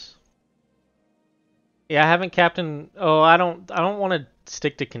this. Yeah, I haven't captain. Oh, I don't want to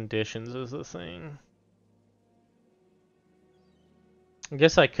stick to conditions is the thing. I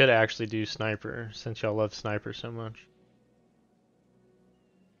guess I could actually do sniper since y'all love sniper so much.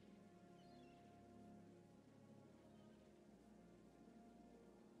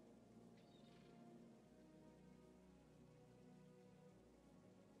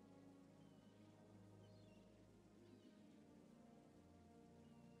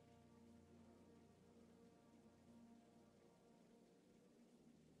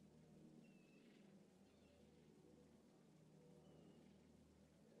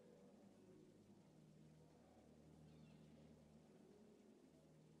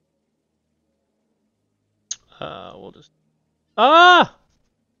 We'll just. Ah!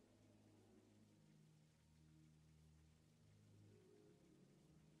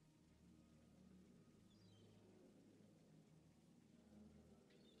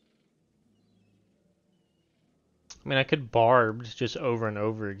 I mean, I could barbed just over and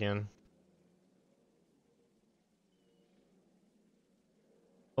over again.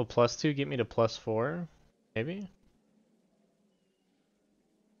 Oh, +2 get me to +4? Maybe?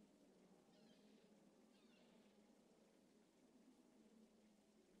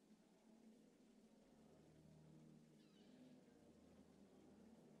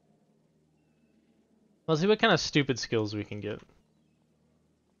 Let's see what kind of stupid skills we can get.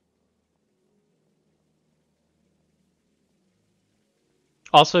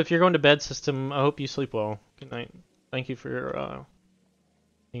 Also, if you're going to bed, system, I hope you sleep well. Good night. Thank you for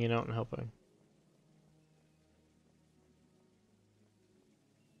hanging out and helping.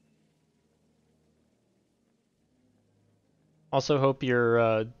 Also, hope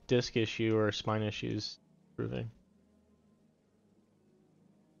your disc issue or spine issue is improving.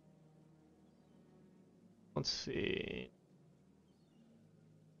 Let's see.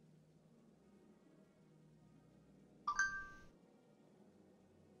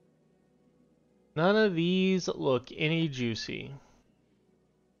 None of these look any juicy.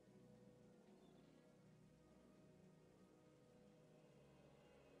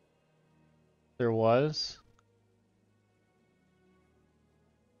 There was?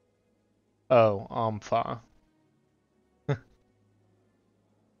 Oh, Omfa.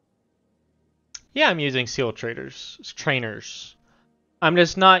 Yeah, I'm using skill trainers.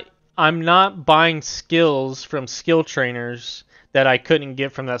 I'm not buying skills from skill trainers that I couldn't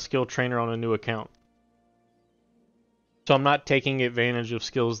get from that skill trainer on a new account. So I'm not taking advantage of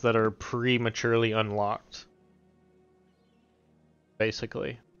skills that are prematurely unlocked.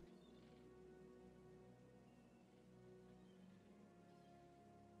 Basically.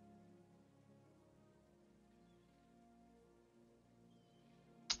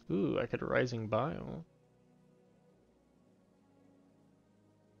 Ooh, I could Rising Bile.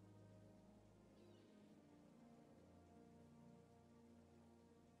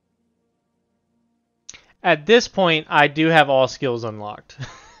 At this point, I do have all skills unlocked.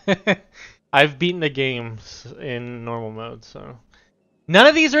 I've beaten the games in normal mode, so. None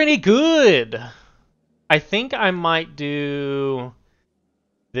of these are any good! I think I might do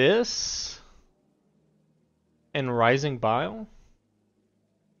this and Rising Bile.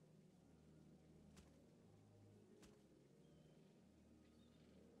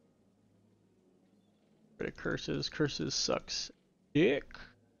 Rid of curses. Curses sucks. Dick.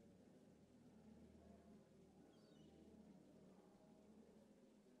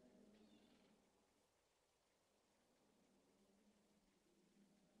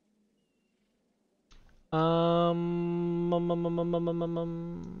 Um, um, um, um, um, um, um,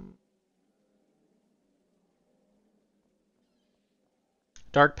 um.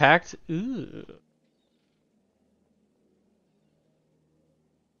 Dark Pact. Ooh.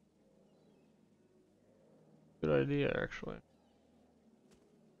 Good idea, actually.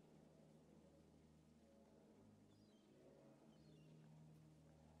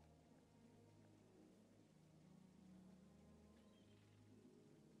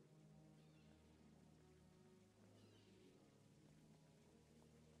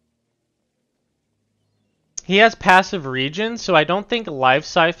 He has passive regen, so I don't think Life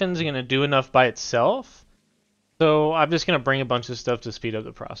Siphon's going to do enough by itself. So I'm just going to bring a bunch of stuff to speed up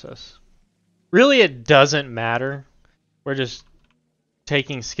the process. Really, it doesn't matter. We're just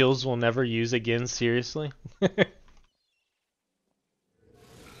taking skills we'll never use again seriously.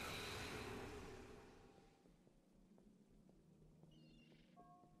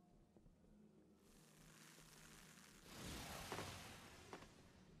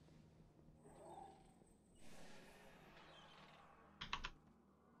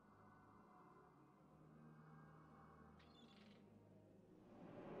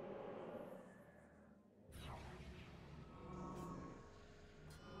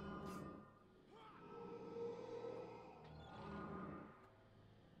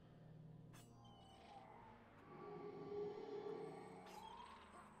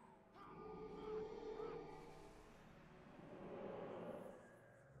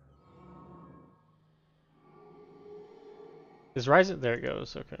 Is Ryzen? There it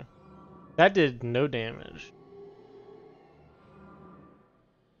goes. Okay. That did no damage.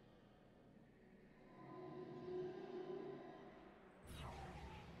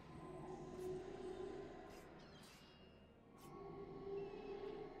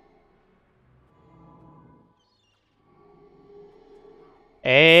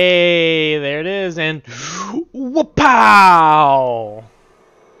 Hey, there it is, and whoop-pow!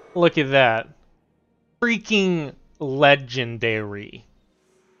 Look at that. Freaking legendary.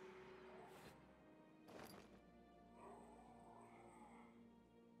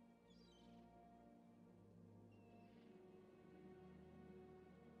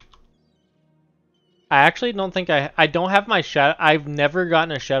 I actually don't think I don't have my shadow. I've never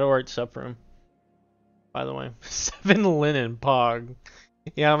gotten a Shadow Art subroom. By the way, 7 linen pog.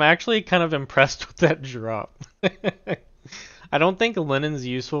 Yeah, I'm actually kind of impressed with that drop. I don't think linen's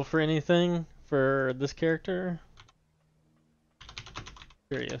useful for anything for this character.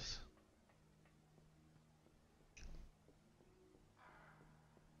 Curious.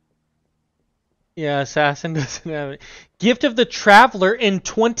 Yeah, Assassin doesn't have it. Gift of the Traveler in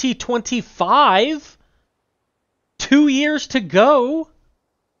 2025? 2 years to go?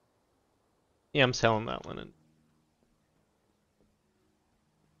 Yeah, I'm selling that linen.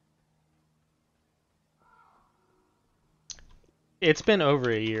 It's been over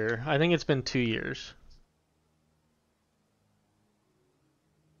a year. I think it's been 2 years.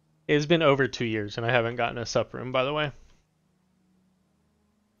 It's been over 2 years, and I haven't gotten a sup room, by the way.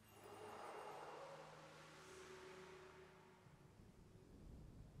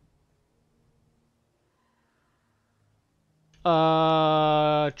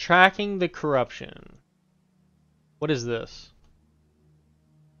 Tracking the corruption. What is this?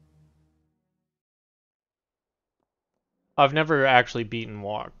 I've never actually beaten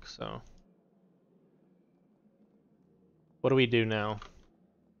Walk, so. What do we do now?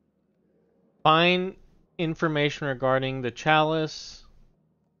 Find information regarding the chalice.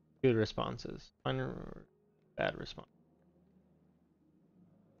 Good responses. Bad response.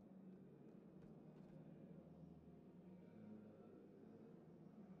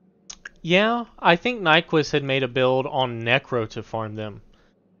 Yeah, I think Nyquist had made a build on Necro to farm them.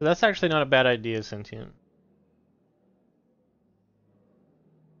 So that's actually not a bad idea, Sentient.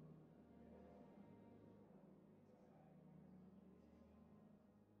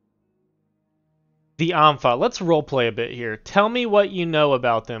 The Ampha. Let's roleplay a bit here. Tell me what you know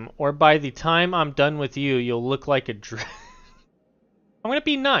about them, or by the time I'm done with you, you'll look like a I'm gonna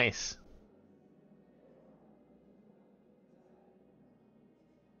be nice.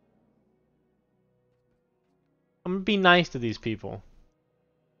 I'm gonna be nice to these people.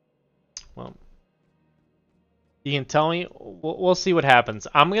 Well, you can tell me. We'll see what happens.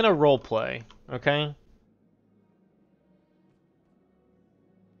 I'm gonna roleplay, okay?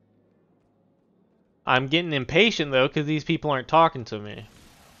 I'm getting impatient though, because these people aren't talking to me.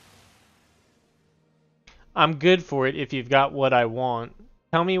 I'm good for it if you've got what I want.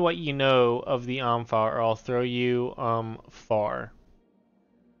 Tell me what you know of the Ampha, or I'll throw you far.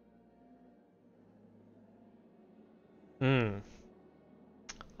 Hmm.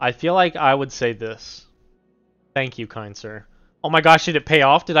 I feel like I would say this. Thank you, kind sir. Oh my gosh, did it pay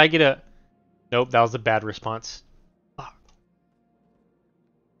off? Did I get a... Nope, that was a bad response. Fuck.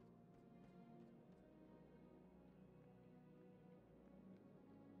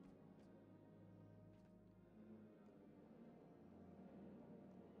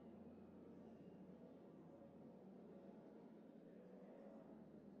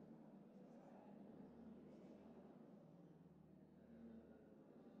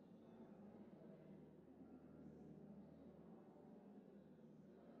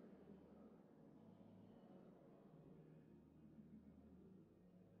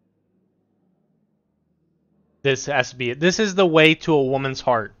 This has to be it. This is the way to a woman's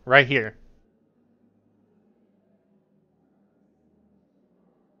heart, right here.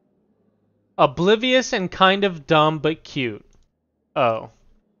 Oblivious and kind of dumb, but cute. Oh,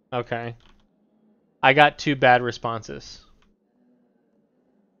 okay. I got 2 bad responses.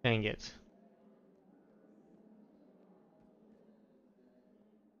 Dang it.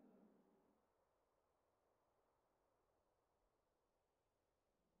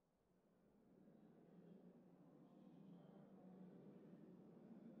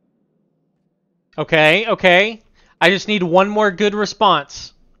 Okay, okay. I just need one more good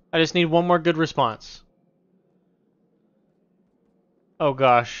response. I just need one more good response. Oh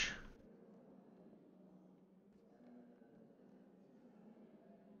gosh.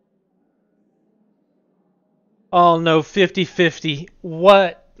 Oh no, 50-50.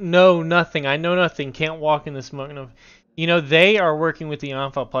 What? No, nothing. I know nothing. Can't walk in the smoke. No. You know, they are working with the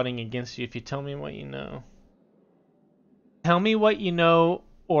Alpha plotting against you if you tell me what you know. Tell me what you know,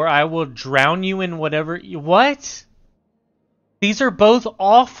 or I will drown you in whatever you... What? These are both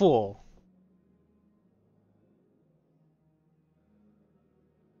awful.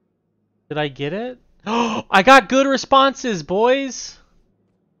 Did I get it? Oh, I got good responses, boys.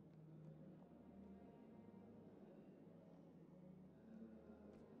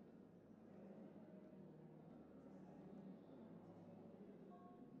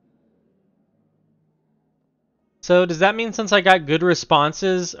 So does that mean since I got good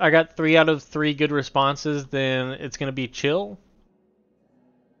responses, I got 3 out of 3 good responses, then it's going to be chill?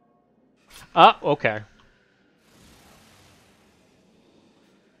 Ah, okay.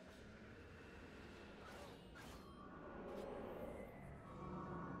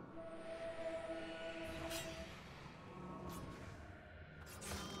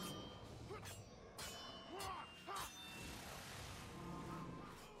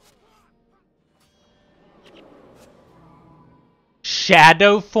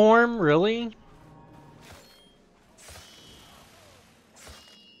 Shadow form? Really?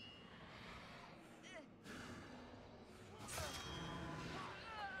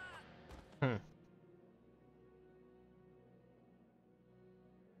 Hmm.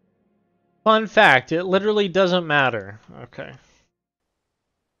 Fun fact, it literally doesn't matter. Okay.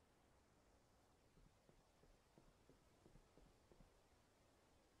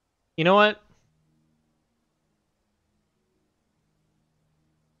 You know what?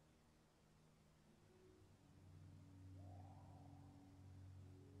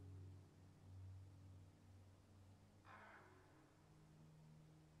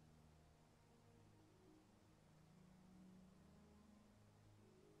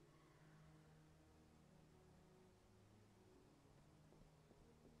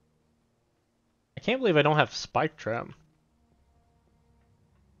 I can't believe I don't have Spike Trap.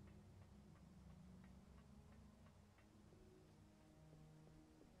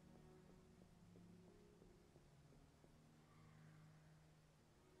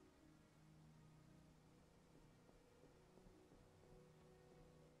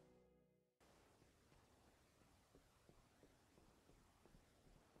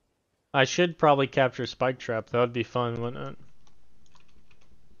 I should probably capture Spike Trap. That would be fun, wouldn't it?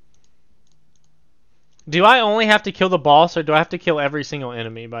 Do I only have to kill the boss, or do I have to kill every single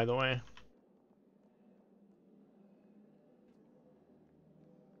enemy, by the way?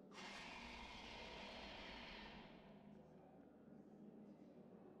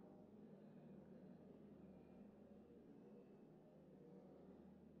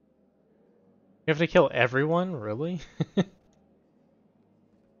 You have to kill everyone? Really?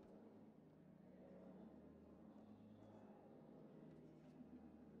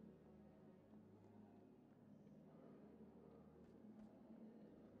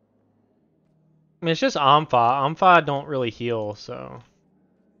 I mean, it's just Ampha. Ampha don't really heal, so...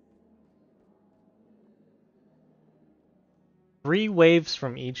 3 waves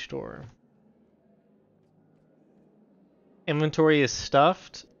from each door. Inventory is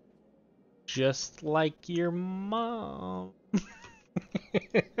stuffed. Just like your mom.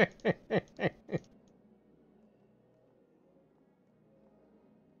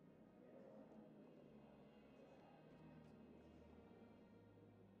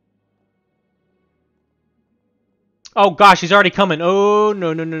 Oh gosh, he's already coming. Oh,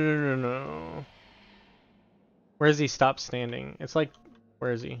 no, no, no, no, no, no. Where is he? Stop standing. It's like,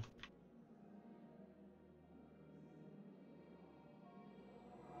 where is he?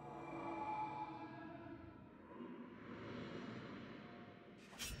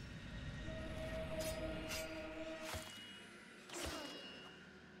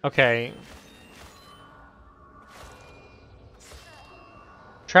 Okay.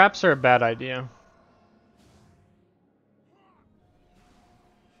 Traps are a bad idea.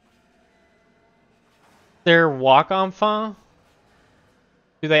 Their walk-on fa?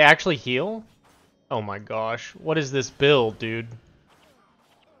 Do they actually heal? Oh my gosh. What is this build, dude?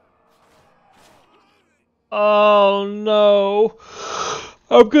 Oh no.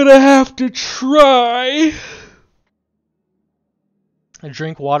 I'm gonna have to try. I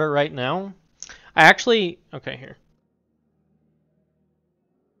drink water right now. I actually... Okay, here.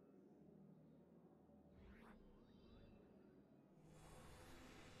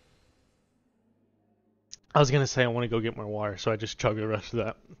 I was gonna say I want to go get more water, so I just chug the rest of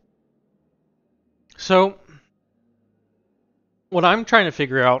that. So, what I'm trying to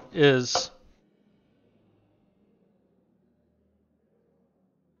figure out is...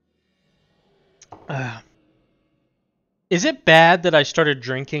 is it bad that I started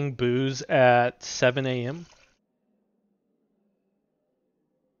drinking booze at 7 a.m.?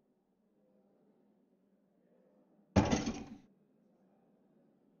 I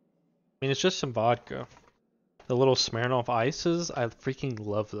mean, it's just some vodka. The little Smirnoff ices, I freaking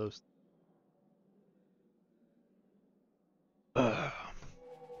love those. Ugh.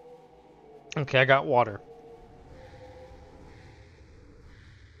 Okay, I got water.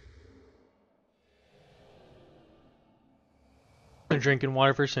 I'm drinking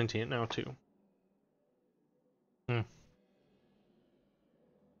water for sentient now too. Hmm.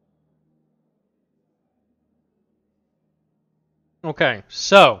 Okay,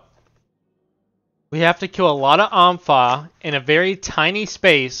 so we have to kill a lot of Ampha in a very tiny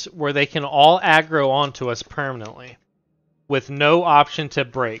space where they can all aggro onto us permanently, with no option to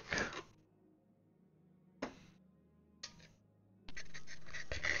break.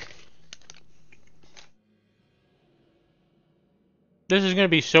 This is going to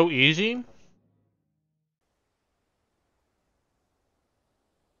be so easy.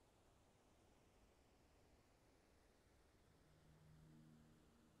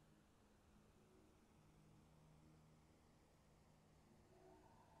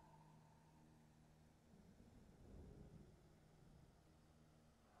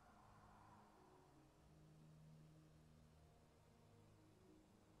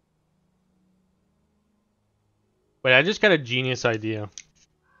 Wait, I just got a genius idea.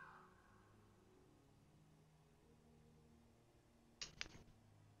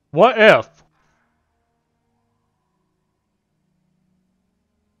 What if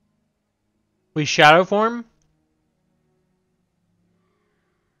we shadow form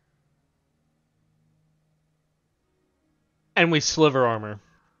and we sliver armor?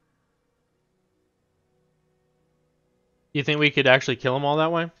 You think we could actually kill them all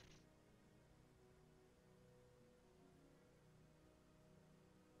that way?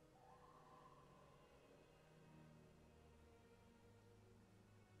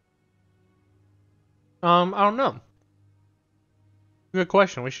 I don't know. Good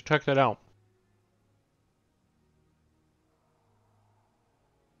question. We should check that out.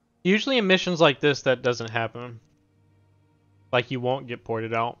 Usually in missions like this, that doesn't happen. Like, you won't get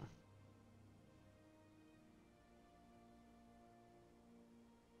ported out.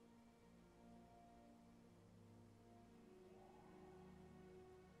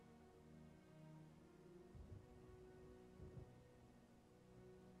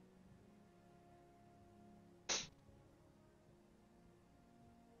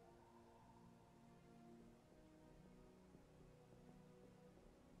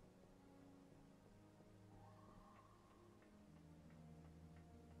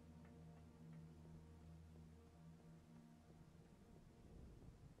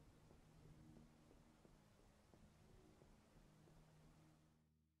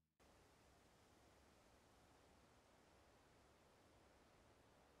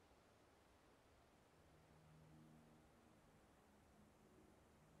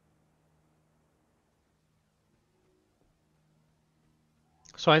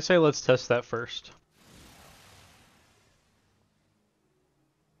 So I say let's test that first.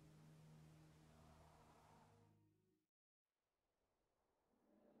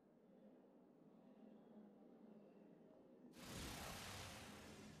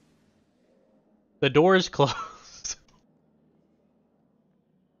 The door is closed.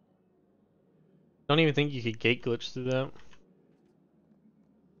 Don't even think you could gate glitch through that.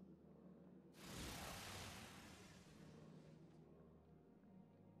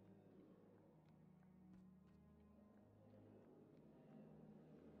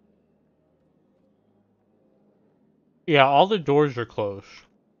 Yeah, all the doors are closed.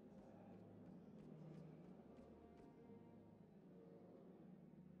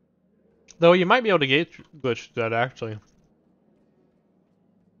 Though you might be able to gate glitch through that actually.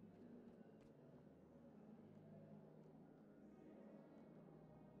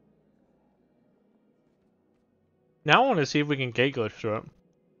 Now I want to see if we can gate glitch through it.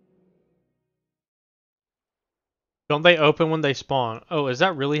 Don't they open when they spawn? Oh, is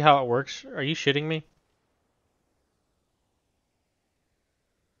that really how it works? Are you shitting me?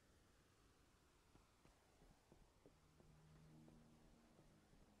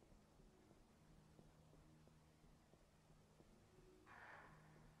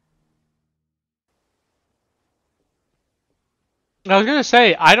 I was gonna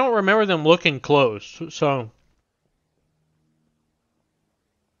say, I don't remember them looking close, so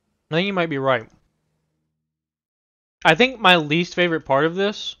I think you might be right. I think my least favorite part of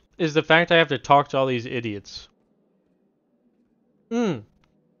this is the fact I have to talk to all these idiots.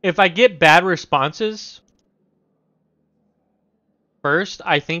 If I get bad responses first,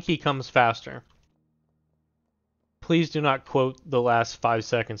 I think he comes faster. Please do not quote the last 5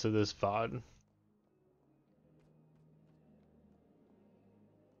 seconds of this VOD.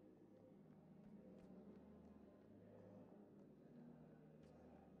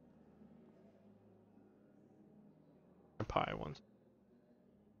 Pie ones.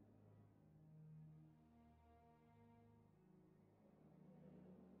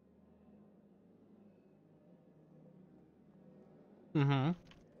 Mm-hmm.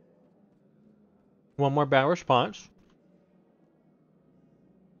 One more bad response.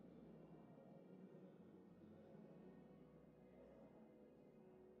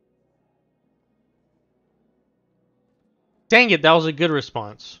 Dang it, that was a good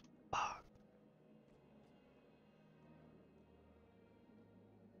response.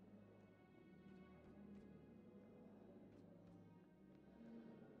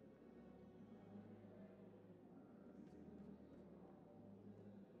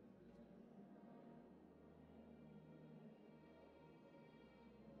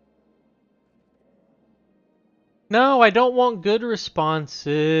 No, I don't want good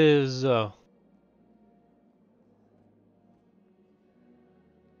responses. Oh,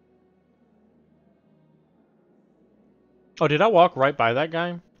 did I walk right by that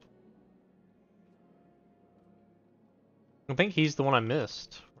guy? I think he's the one I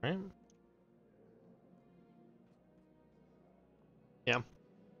missed, right? Yeah.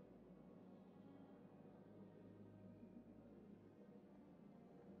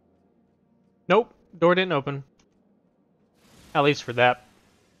 Nope, door didn't open. At least for that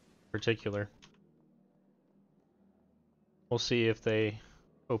particular. We'll see if they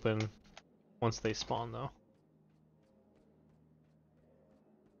open once they spawn, though.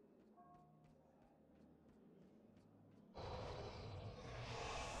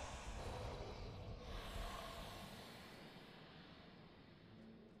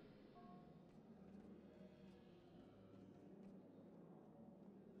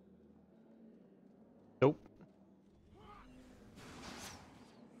 Nope.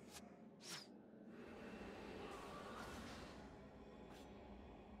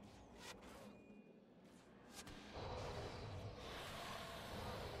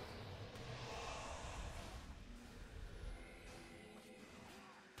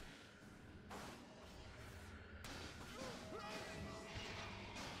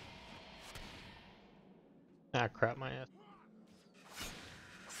 Ah, crap, my ass.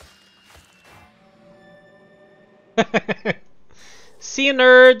 See you,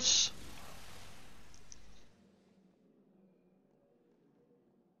 nerds!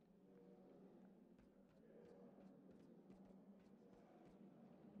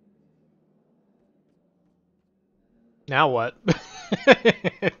 Now what?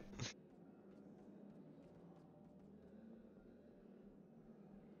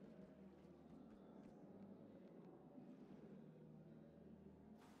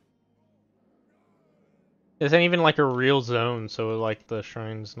 This ain't even like a real zone, so like the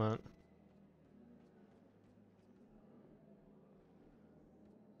shrine's not.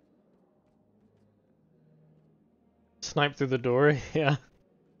 Snipe through the door? Yeah.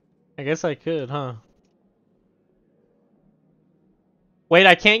 I guess I could, huh? Wait,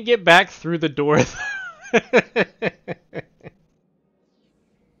 I can't get back through the door.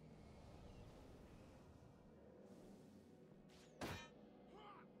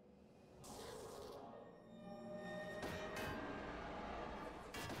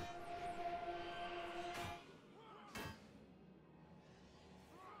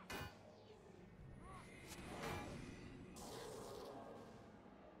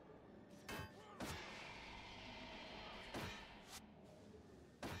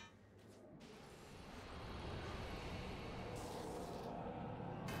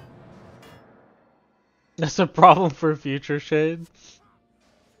 That's a problem for future Shade.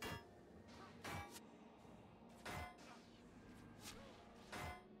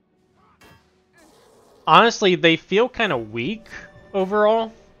 Honestly, they feel kind of weak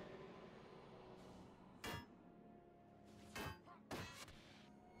overall.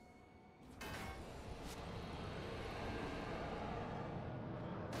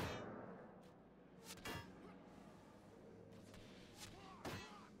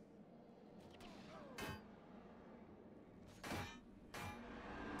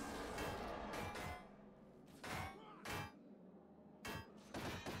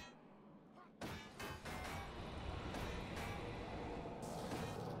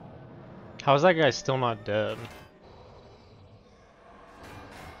 How is that guy still not dead?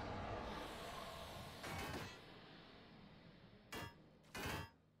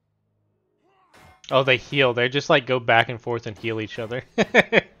 Oh, they heal. They just like go back and forth and heal each other.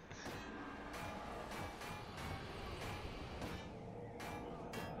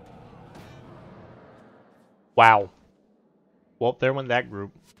 Wow. Well, there went that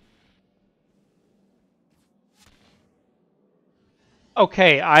group.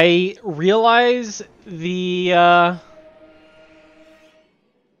 Okay, I realize the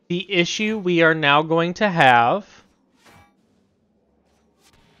issue we are now going to have.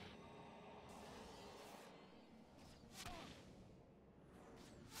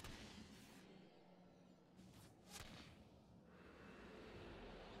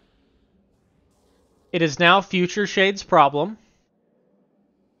 It is now Future Shade's problem.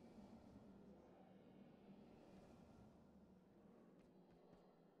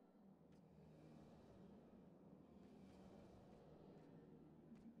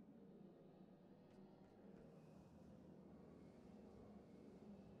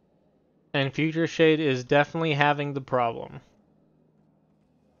 And Future Shade is definitely having the problem.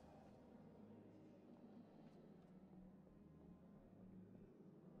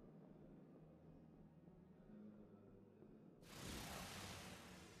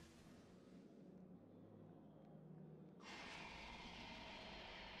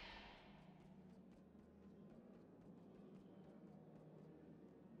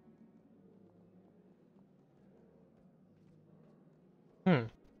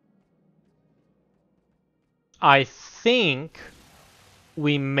 I think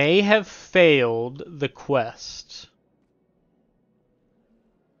we may have failed the quest.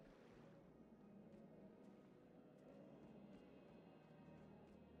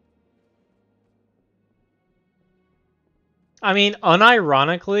 I mean,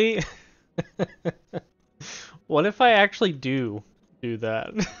 unironically, what if I actually do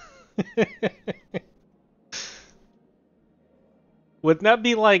that? Wouldn't that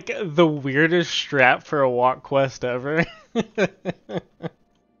be like the weirdest strap for a walk quest ever?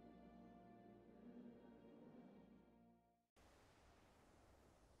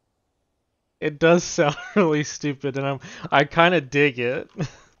 It does sound really stupid, and I kind of dig it.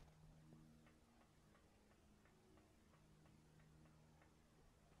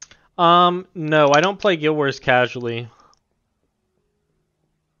 No, I don't play Guild Wars casually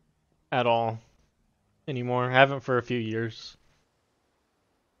at all anymore. I haven't for a few years.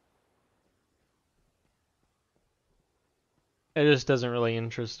 It just doesn't really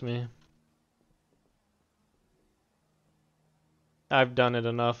interest me. I've done it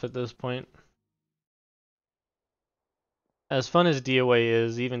enough at this point. As fun as DOA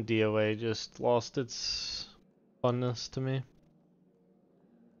is, even DOA just lost its funness to me.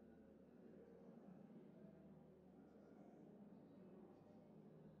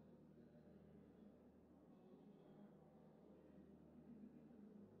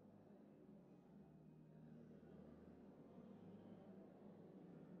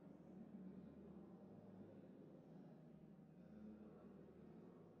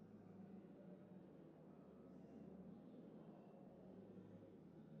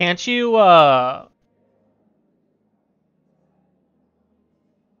 Can't you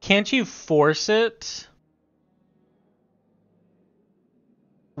can't you force it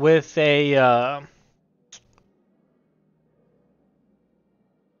with a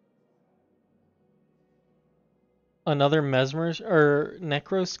another mesmer or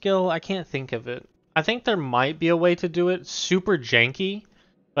necro skill? I can't think of it. I think there might be a way to do it. Super janky,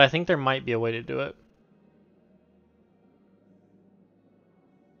 but I think there might be a way to do it.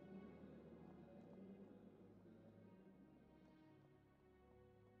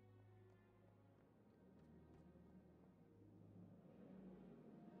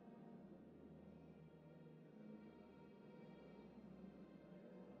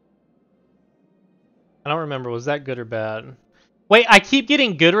 I don't remember. Was that good or bad? Wait, I keep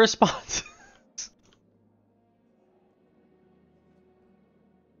getting good responses.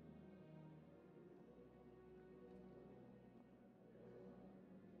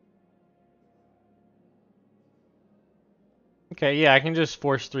 Okay, yeah, I can just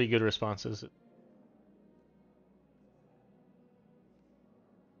force 3 good responses.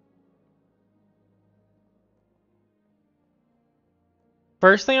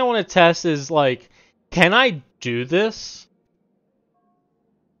 First thing I want to test is, like, can I do this?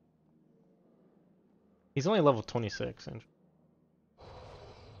 He's only level 26.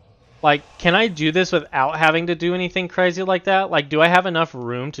 Like, can I do this without having to do anything crazy like that? Like, do I have enough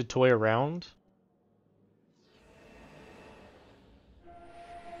room to toy around?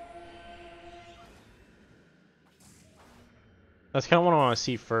 That's kind of what I want to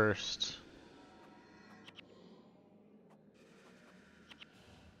see first.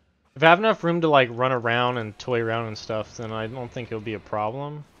 If I have enough room to, like, run around and toy around and stuff, then I don't think it'll be a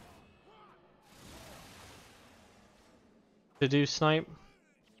problem to do snipe.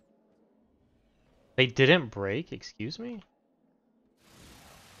 They didn't break? Excuse me?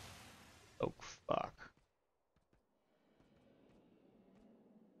 Oh, fuck.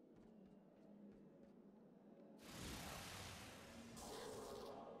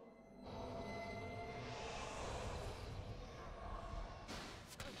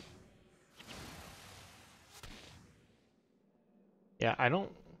 Yeah, I don't...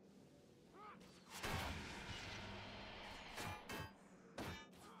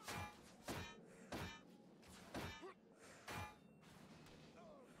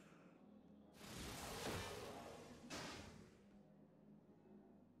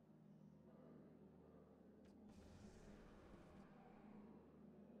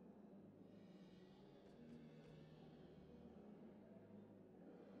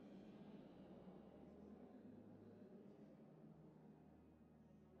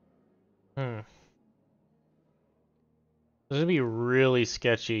 Hmm. This would be really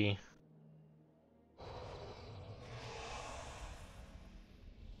sketchy.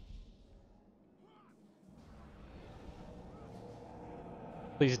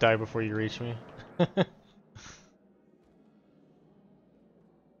 Please die before you reach me.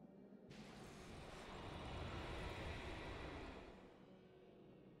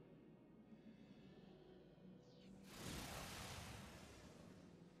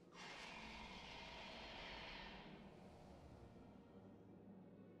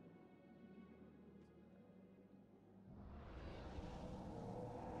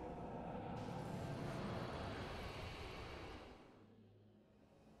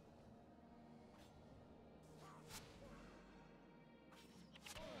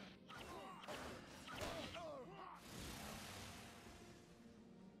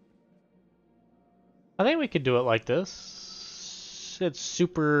 I think we could do it like this. It's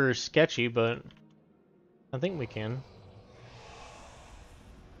super sketchy, but I think we can.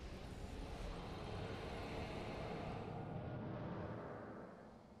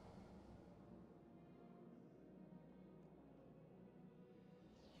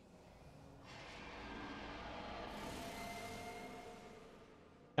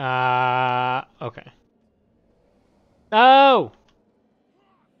 Okay. No!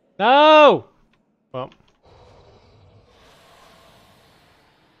 No! Well.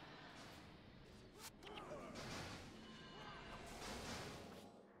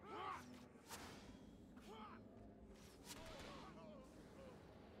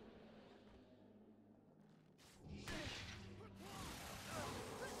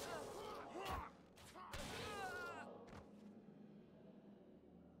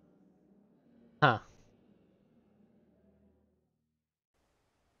 Huh.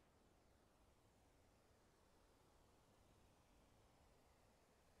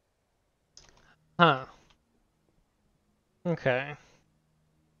 Huh. Okay.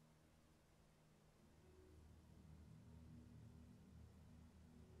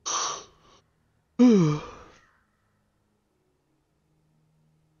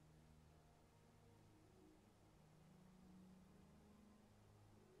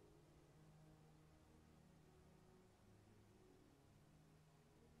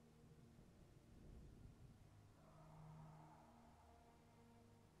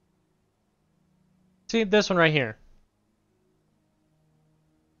 See this one right here.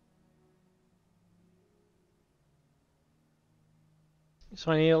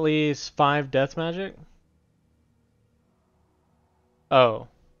 So I need at least 5 death magic. Oh.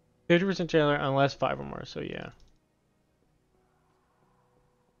 50% jailer unless 5 or more, so yeah.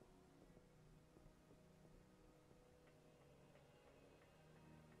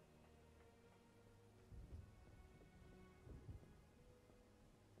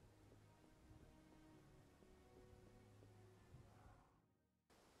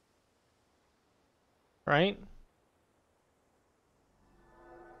 Right?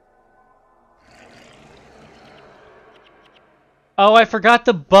 Oh, I forgot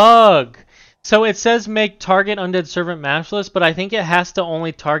the bug. So it says make target undead servant masterless, but I think it has to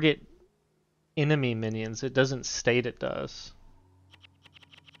only target enemy minions. It doesn't state it does.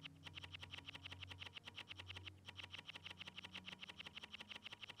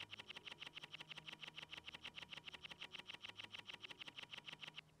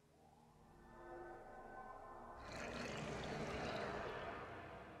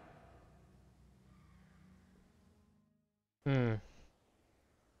 Hmm.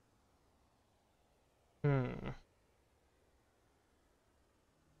 Hmm.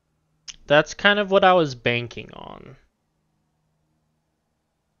 That's kind of what I was banking on.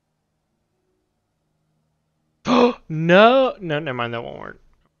 No, no, never mind. That won't work.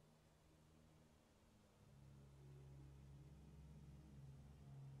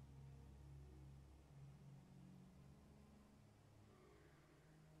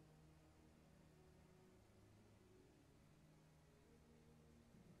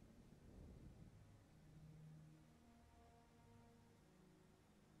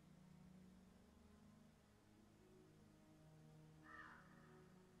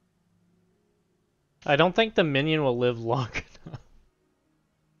 I don't think the minion will live long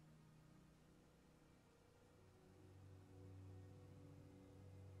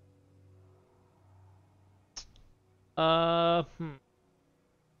enough. Hmm.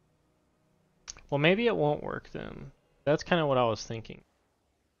 Well, maybe it won't work then. That's kind of what I was thinking.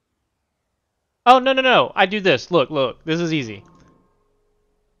 Oh, no, no, no. I do this. Look, look. This is easy.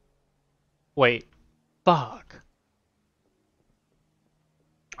 Wait. Fuck.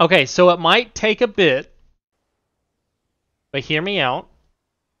 Okay, so it might take a bit, but hear me out.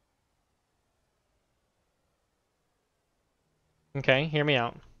 Okay, hear me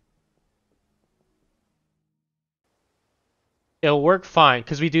out. It'll work fine,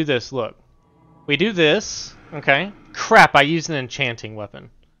 because we do this. Look. We do this. Okay. Crap, I used an enchanting weapon.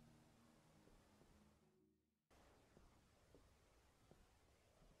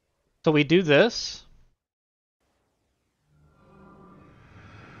 So we do this.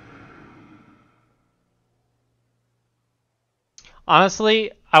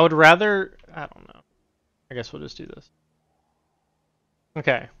 Honestly, I would rather... I don't know. I guess we'll just do this.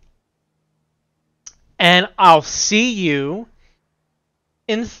 Okay. And I'll see you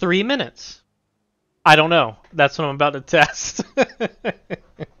in 3 minutes. I don't know. That's what I'm about to test.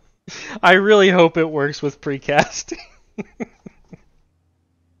 I really hope it works with precasting.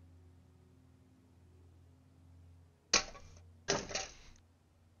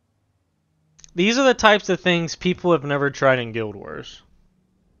 These are the types of things people have never tried in Guild Wars.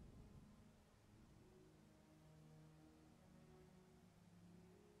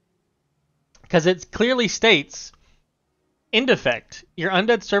 Because it clearly states, in defect, your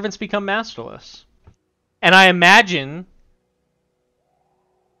undead servants become masterless. And I imagine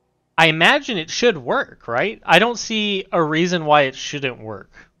it should work, right? I don't see a reason why it shouldn't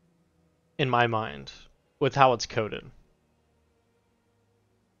work, in my mind, with how it's coded.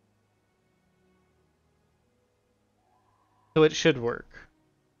 So it should work.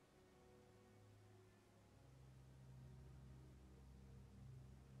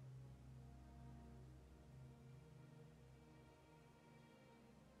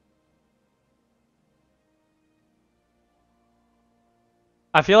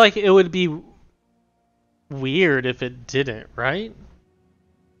 I feel like it would be weird if it didn't, right?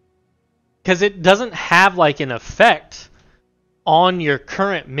 Because it doesn't have like an effect on your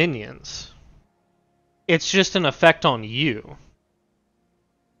current minions. It's just an effect on you.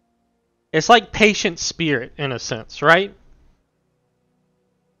 It's like patient spirit in a sense, right?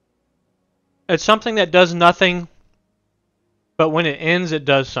 It's something that does nothing, but when it ends, it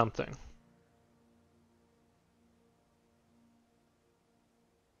does something.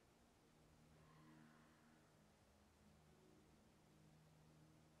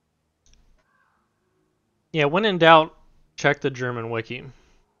 Yeah, when in doubt, check the German wiki.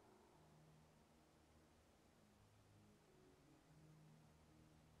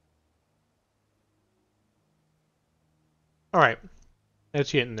 Alright,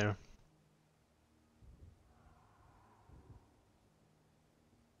 it's getting there.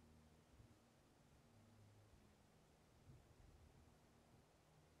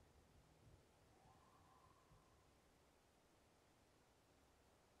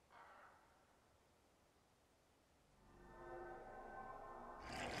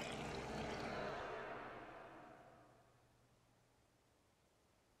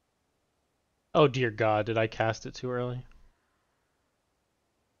 Oh dear God, did I cast it too early?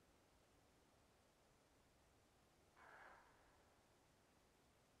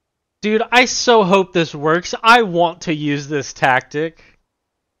 Dude, I so hope this works. I want to use this tactic.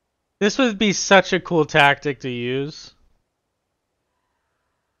 This would be such a cool tactic to use.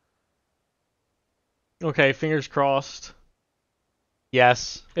 Okay, fingers crossed.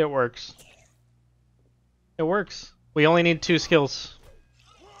 Yes, it works. It works. We only need 2 skills.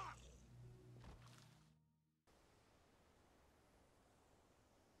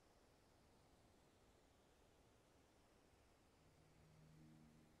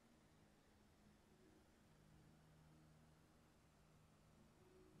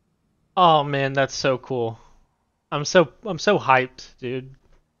 Oh man, that's so cool. I'm so hyped, dude.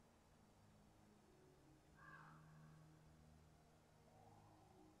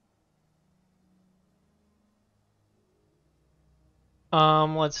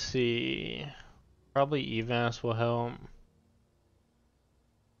 Let's see. Probably Evas will help.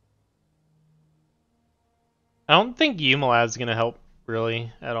 I don't think Umalad's gonna help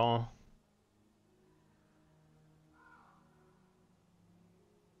really at all.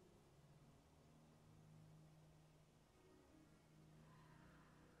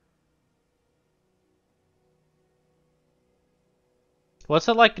 What's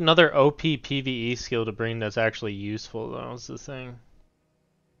it like another OP PvE skill to bring that's actually useful though, is the thing.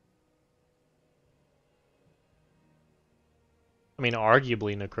 I mean,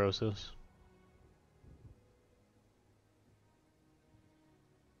 arguably Necrosis.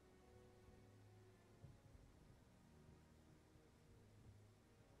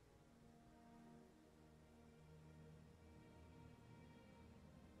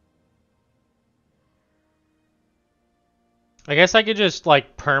 I guess I could just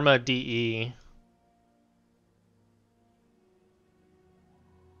like perma DE.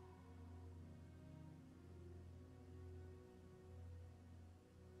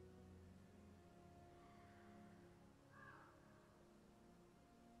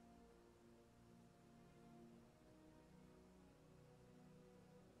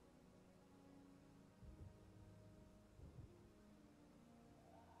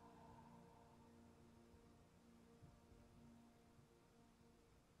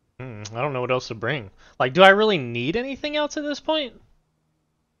 I don't know what else to bring. Like, do I really need anything else at this point?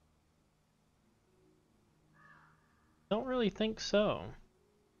 Don't really think so.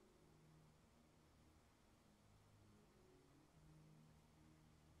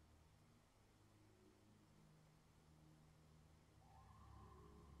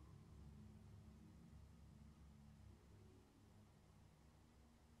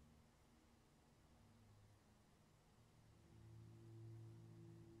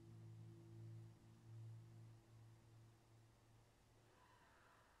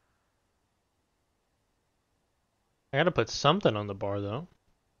 I gotta put something on the bar though.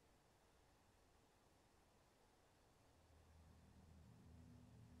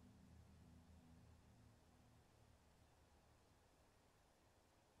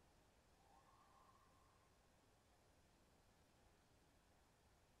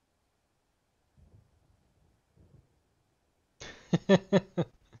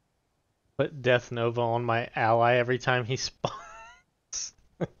 Put Death Nova on my ally every time he spawns.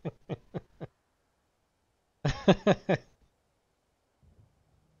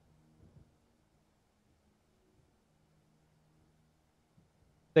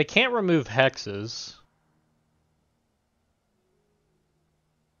 They can't remove hexes.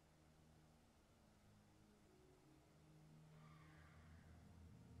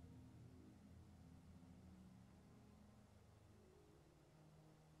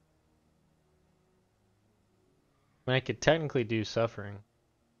 I mean, I could technically do suffering.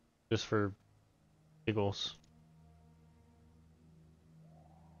 Just for giggles.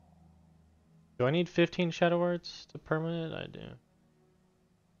 Do I need 15 Shadow Arts to permanent? I do.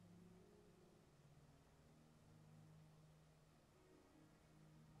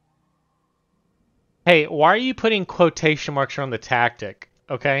 Hey, why are you putting quotation marks around the tactic?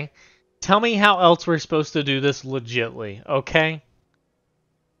 Okay? Tell me how else we're supposed to do this legitly, okay?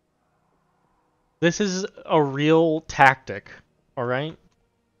 This is a real tactic, alright?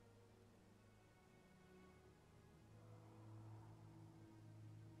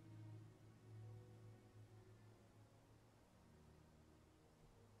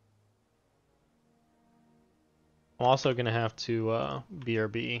 I'm also gonna have to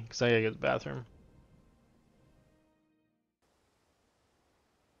BRB, because I gotta go to the bathroom.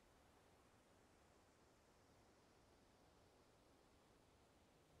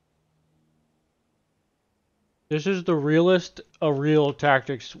 This is the realest a real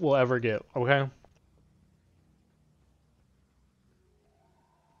tactics will ever get, okay?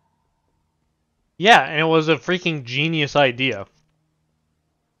 Yeah, and it was a freaking genius idea.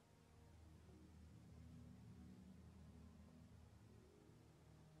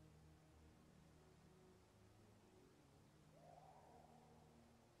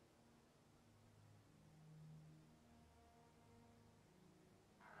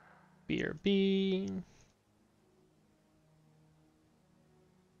 BRB.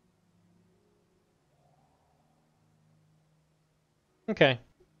 Okay.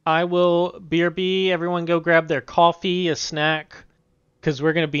 I will BRB. Everyone go grab their coffee, a snack, because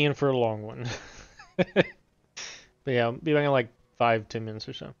we're going to be in for a long one. But yeah, I'll be back in like 5-10 minutes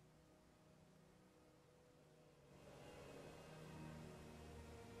or so.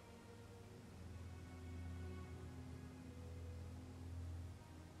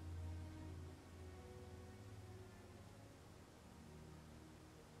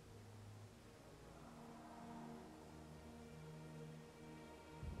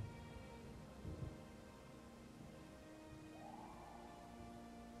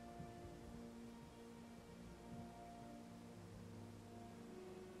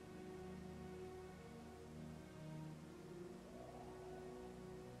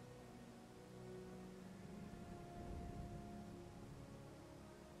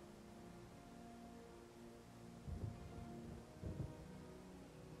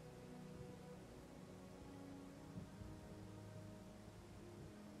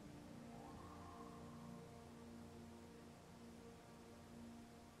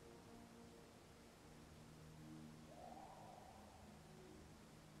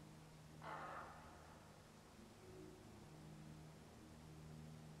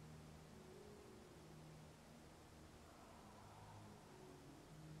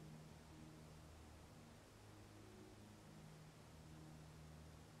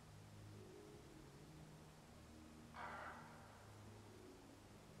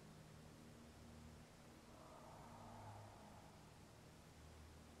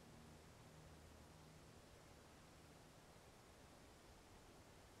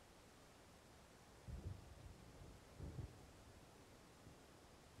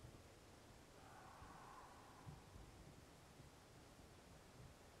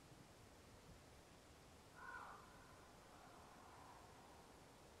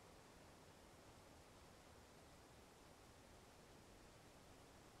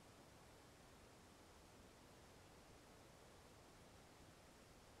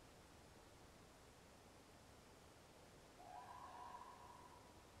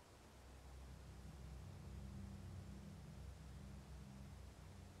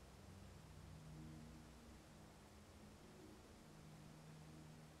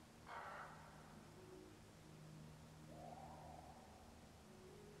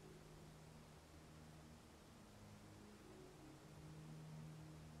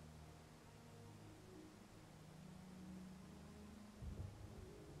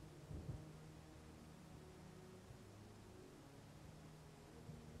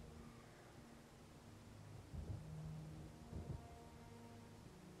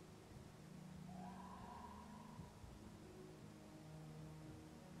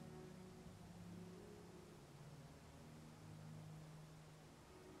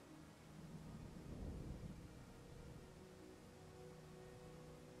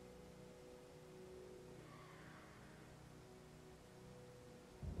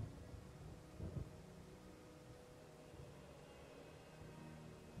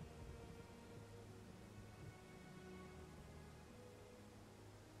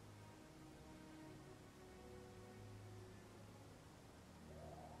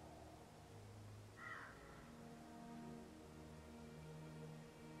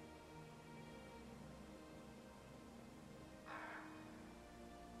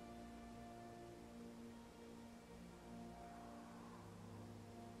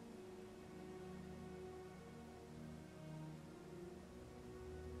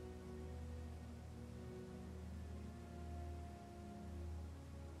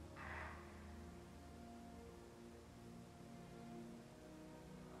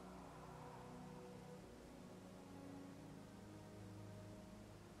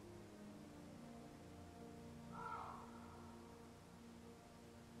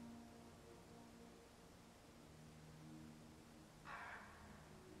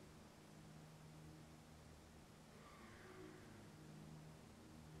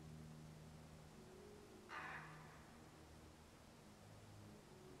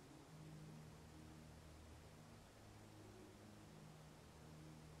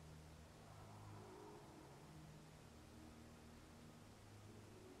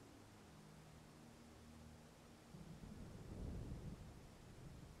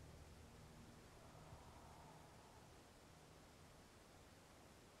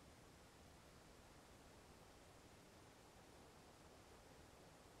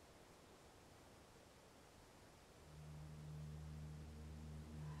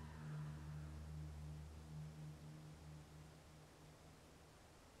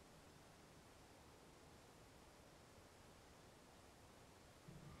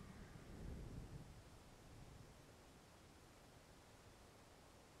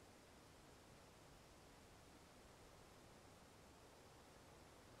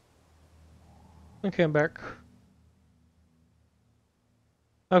 Okay, I'm back.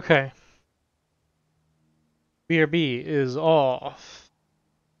 Okay. BRB is off.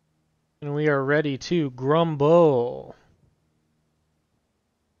 And we are ready to grumble.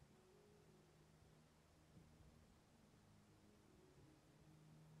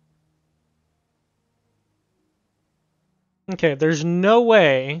 Okay, there's no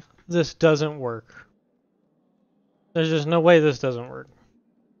way this doesn't work. There's just no way this doesn't work.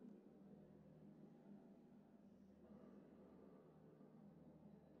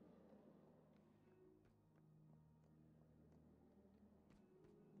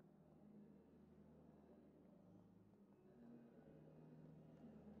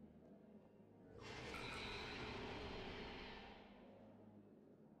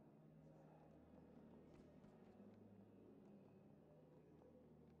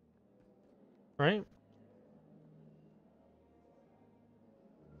 Right?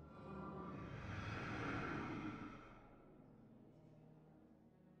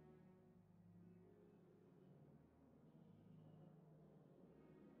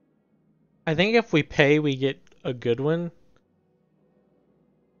 I think if we pay, we get a good one.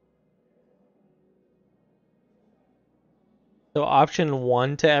 So option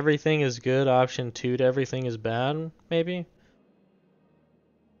 1 to everything is good, option 2 to everything is bad, maybe?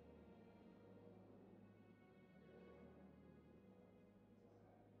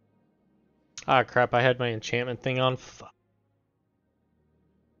 Ah, crap, I had my enchantment thing on. Fuck.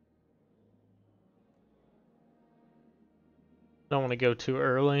 Don't want to go too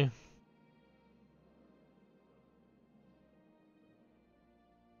early.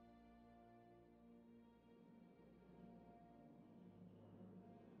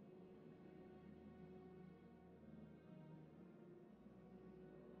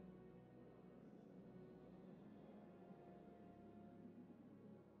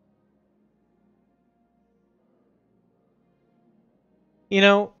 You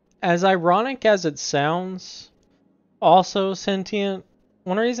know, as ironic as it sounds, also sentient,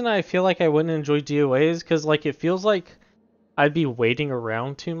 one reason I feel like I wouldn't enjoy DOA is because like it feels like I'd be waiting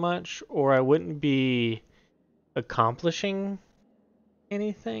around too much or I wouldn't be accomplishing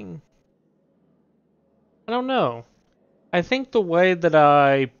anything. I don't know. I think the way that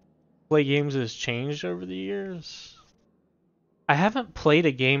I play games has changed over the years. I haven't played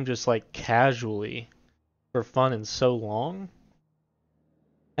a game just like casually for fun in so long.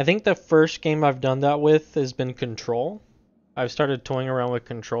 I think the first game I've done that with has been Control. I've started toying around with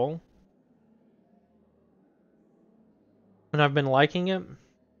Control. And I've been liking it.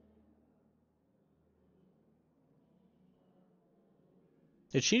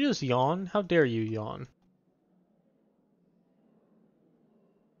 Did she just yawn? How dare you yawn?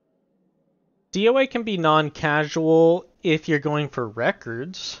 DOA can be non-casual if you're going for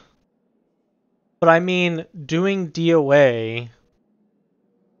records. But I mean, doing DOA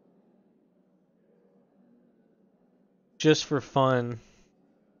just for fun.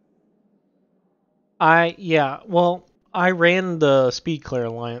 Well, I ran the Speed Clear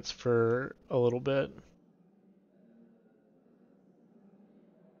Alliance for a little bit.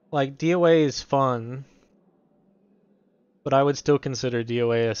 Like, DOA is fun, but I would still consider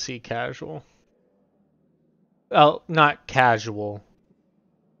DOA a C casual. Well, not casual.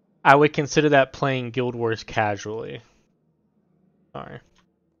 I would consider that playing Guild Wars casually. Sorry.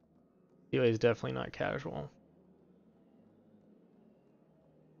 DOA is definitely not casual.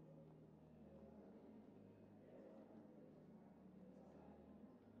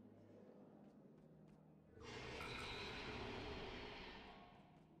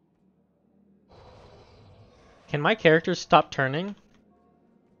 Can my character stop turning?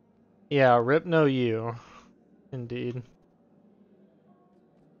 Yeah, rip no you. Indeed.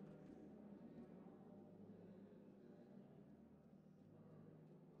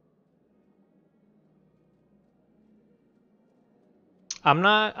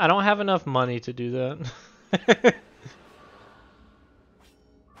 I don't have enough money to do that.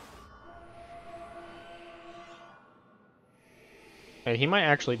 Hey, he might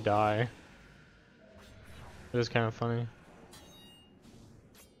actually die. It is kind of funny.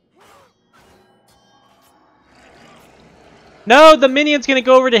 No, the minion's gonna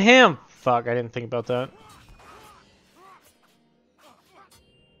go over to him! Fuck, I didn't think about that.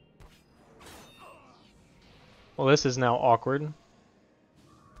 Well, this is now awkward.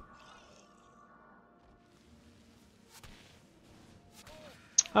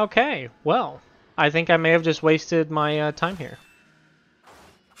 Okay, well, I think I may have just wasted my time here.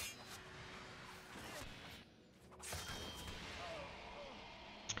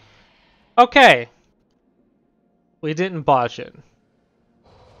 Okay. We didn't botch it.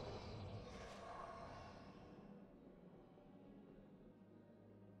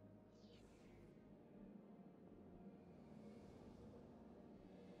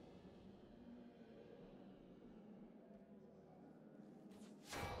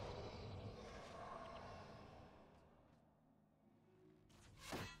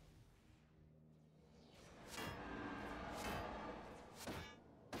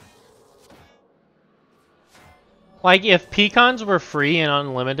 Like, if pecons were free and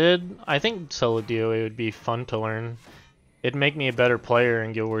unlimited, I think solo DOA would be fun to learn. It'd make me a better player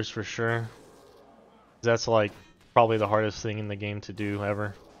in Guild Wars for sure. That's like probably the hardest thing in the game to do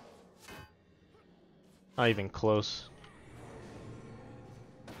ever. Not even close.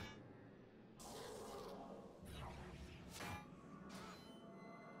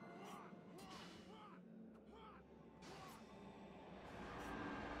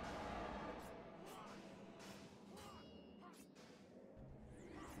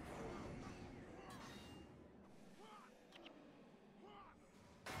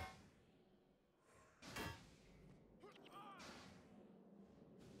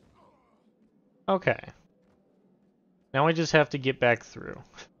 Okay. Now we just have to get back through.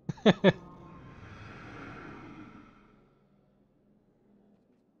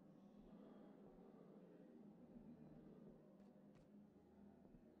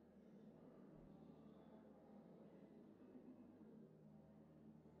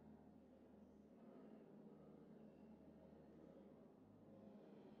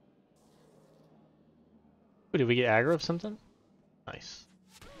 Ooh, did we get aggro of something? Nice.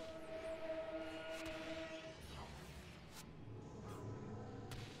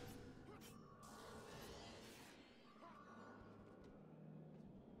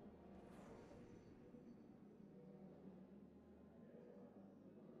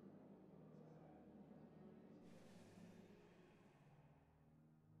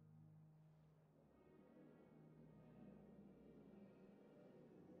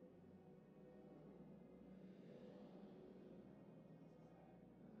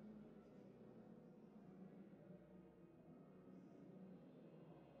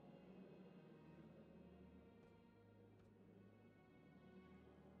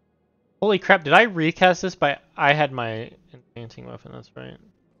 Holy crap, did I recast this by... I had my enchanting weapon, that's right.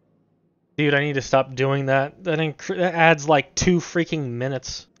 Dude, I need to stop doing that. That adds like 2 freaking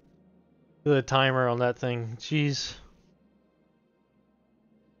minutes to the timer on that thing. Jeez.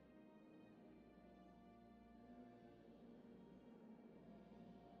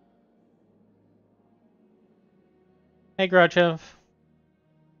 Hey, Grouchev.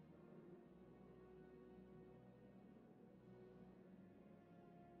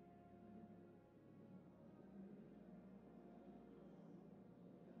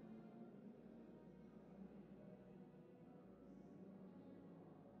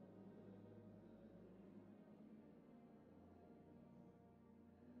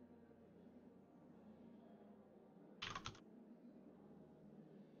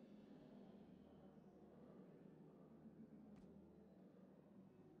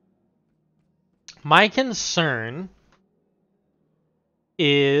 My concern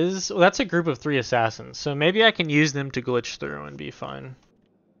is... Well, that's a group of 3 assassins, so maybe I can use them to glitch through and be fine.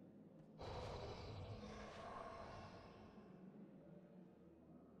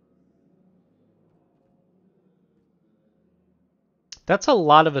 That's a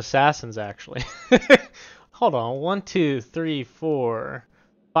lot of assassins, actually. Hold on. 1, 2, 3, 4,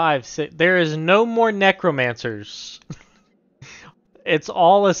 5, 6. There is no more necromancers. It's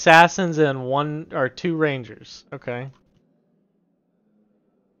all assassins and 1 or 2 rangers. Okay.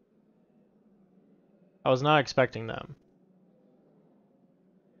 I was not expecting them.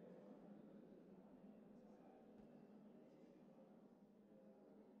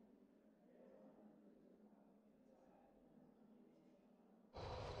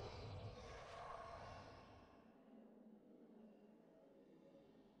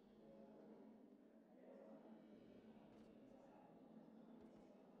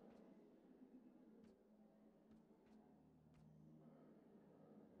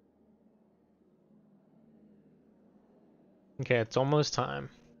 Okay, it's almost time.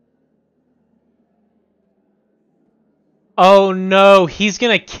 Oh no, he's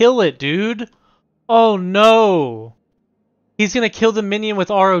gonna kill it, dude. Oh no. He's gonna kill the minion with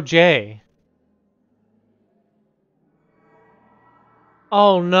ROJ.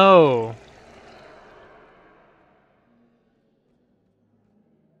 Oh no.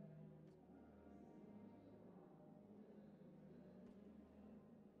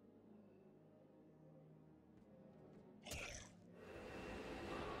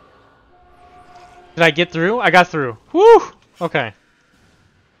 Did I get through? I got through. Woo! Okay.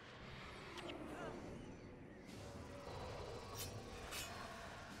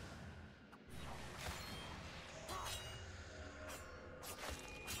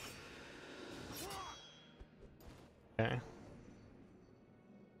 Okay.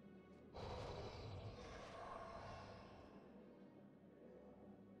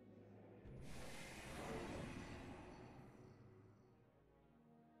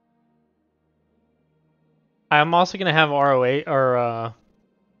 I'm also gonna have ROA or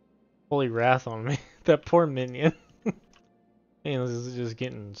Holy Wrath on me. That poor minion. Man, this is just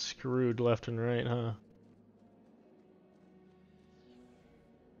getting screwed left and right, huh?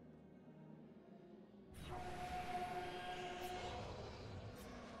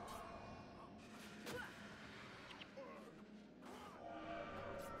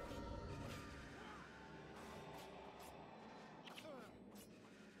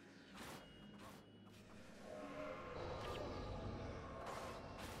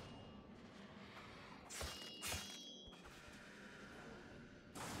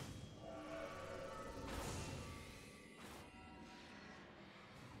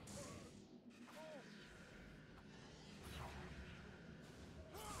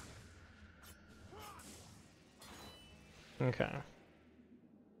 Okay.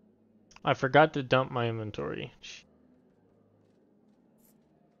 I forgot to dump my inventory.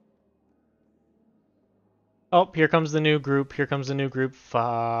 Oh, here comes the new group. Here comes the new group.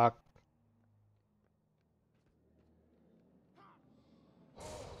 Fuck.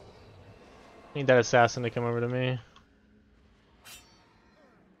 Need that assassin to come over to me.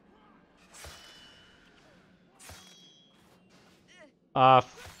 No,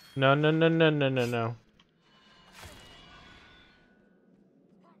 no, no, no, no, no, no.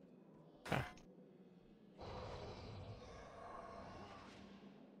 Okay.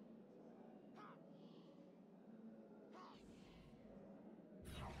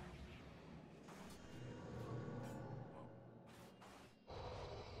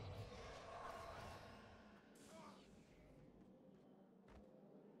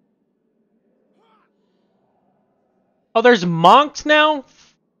 Oh, there's monks now?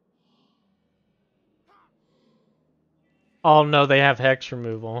 Oh no, they have hex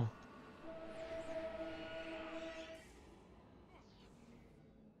removal.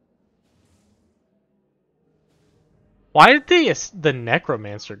 Why did the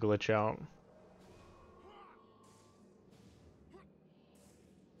necromancer glitch out?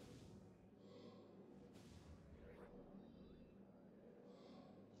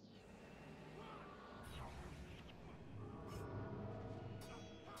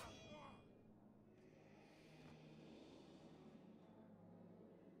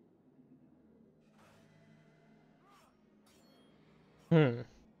 Hmm.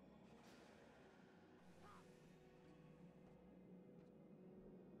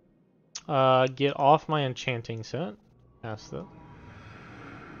 Get off my enchanting set. Ask that.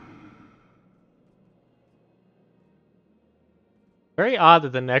 Very odd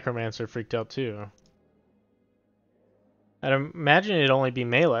that the necromancer freaked out too. I'd imagine it'd only be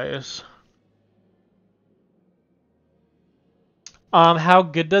melees. How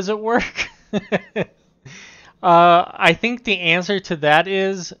good does it work? I think the answer to that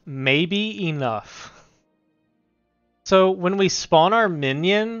is maybe enough. So when we spawn our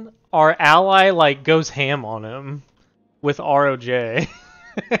minion, our ally like goes ham on him with ROJ.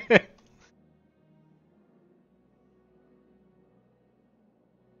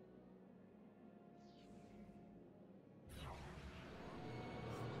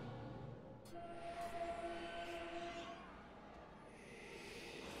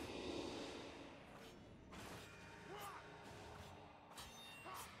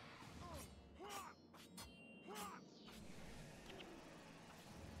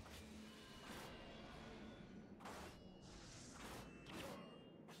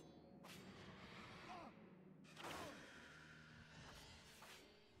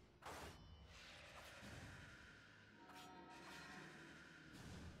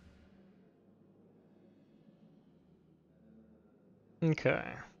 Okay.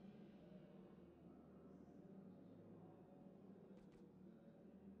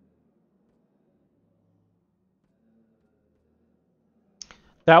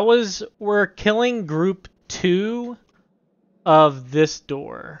 We're killing group 2 of this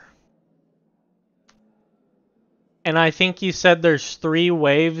door. And I think you said there's 3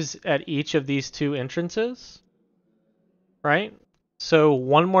 waves at each of these 2 entrances, right? So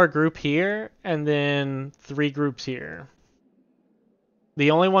 1 more group here, and then 3 groups here.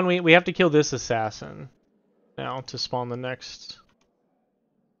 The only one we have to kill this assassin now to spawn the next.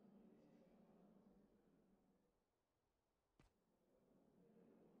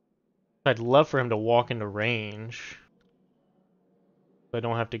 I'd love for him to walk into range. I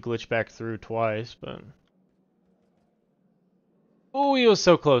don't have to glitch back through twice, but... Oh, he was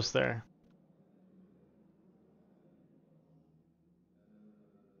so close there.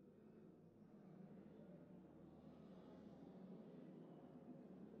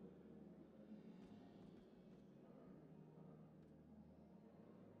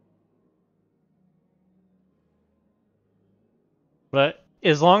 But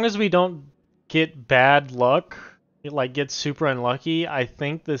as long as we don't get bad luck, like get super unlucky, I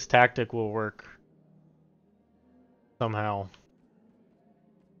think this tactic will work somehow.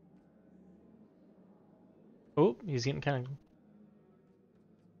 Oh, he's getting kind of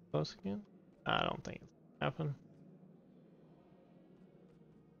close again. I don't think it's gonna happen.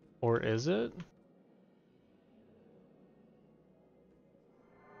 Or is it?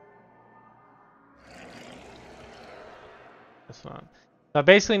 It's not. So I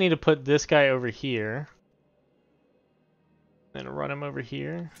basically need to put this guy over here. And run him over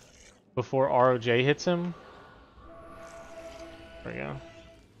here before ROJ hits him. There we go.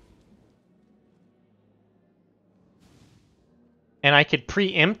 And I could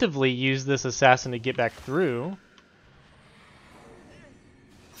preemptively use this assassin to get back through.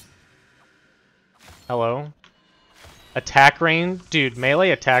 Hello? Attack range? Dude,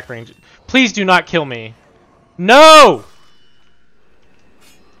 melee attack range. Please do not kill me. No!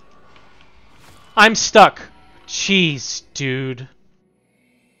 I'm stuck. Jeez, dude.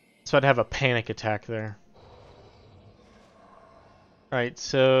 So I'd have a panic attack there. Alright,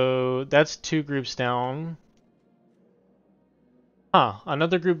 so that's 2 groups down. Huh,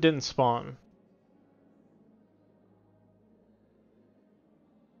 another group didn't spawn.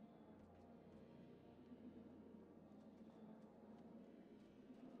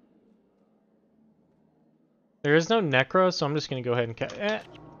 There is no Necro, so I'm just going to go ahead and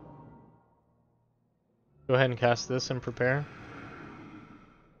go ahead and cast this and prepare.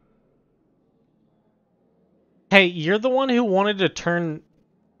 Hey, you're the one who wanted to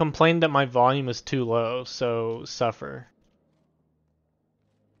complain that my volume is too low, so suffer.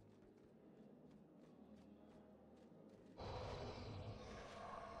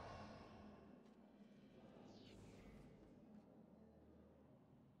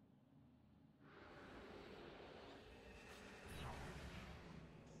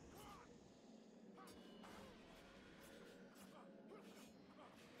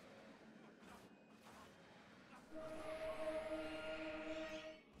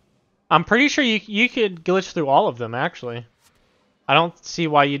 I'm pretty sure you could glitch through all of them, actually. I don't see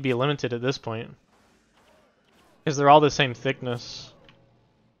why you'd be limited at this point. Because they're all the same thickness.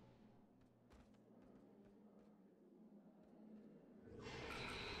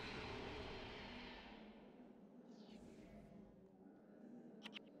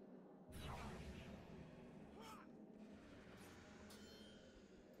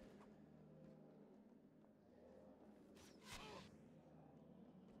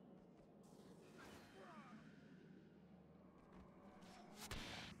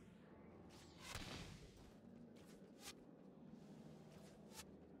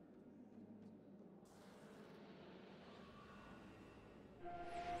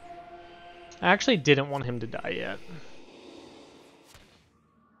 I actually didn't want him to die yet.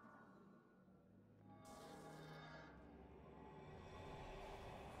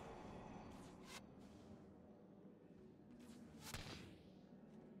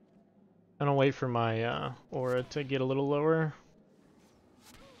 I'm gonna wait for my aura to get a little lower.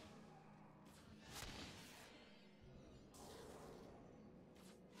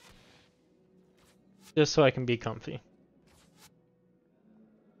 Just so I can be comfy.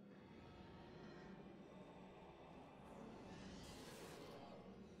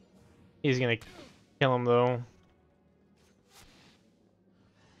 He's gonna kill him though.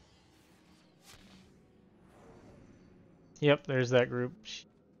 Yep, there's that group.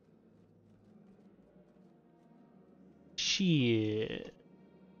 Shit.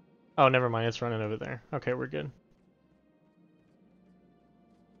 Oh, never mind. It's running over there. Okay, we're good.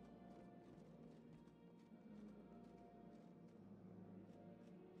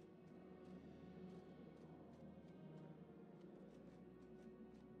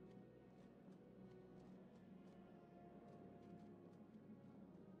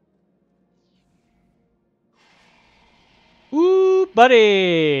 Ooh,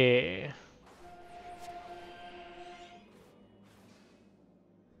 buddy!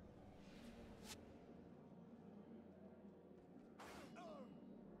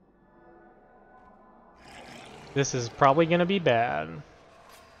 This is probably gonna be bad.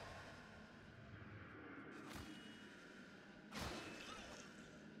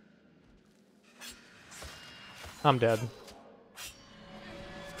 I'm dead.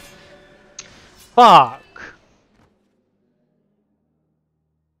 Fuck!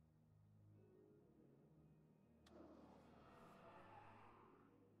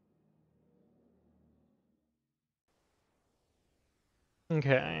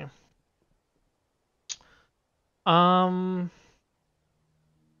 Okay. Um...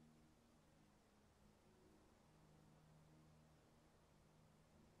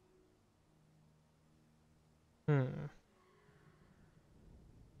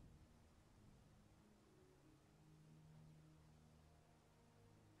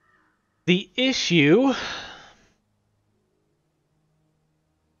 The issue...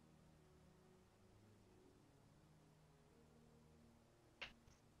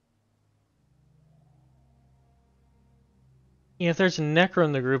 Yeah, if there's a Necro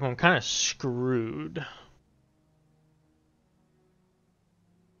in the group, I'm kind of screwed. I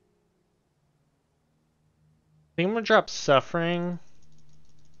think I'm gonna drop Suffering.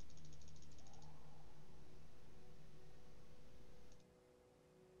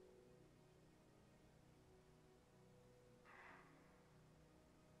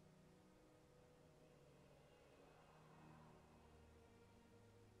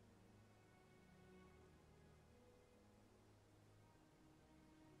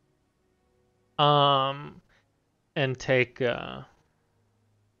 And take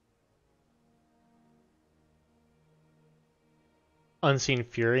Unseen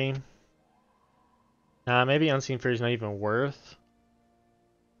Fury. Maybe Unseen Fury is not even worth.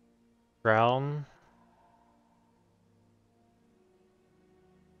 Ground.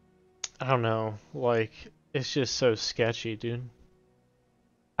 I don't know. Like, it's just so sketchy, dude.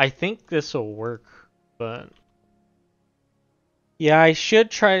 I think this will work, but yeah, I should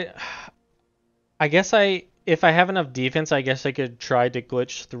try. I guess if I have enough defense, I guess I could try to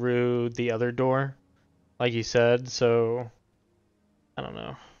glitch through the other door, like you said. So I don't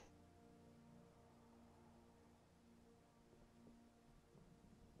know.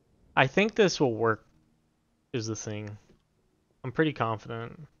 I think this will work. Is the thing. I'm pretty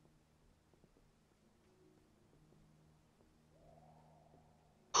confident.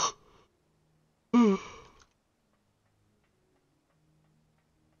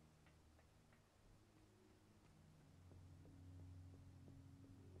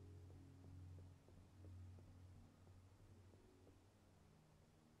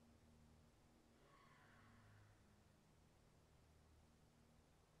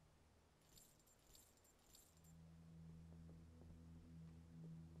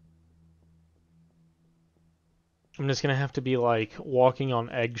 I'm just gonna have to be like walking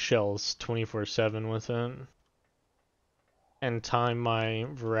on eggshells 24/7 with it. And time my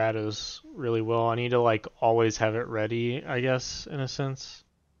Veratas really well. I need to like always have it ready, I guess, in a sense.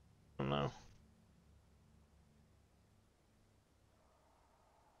 I don't know.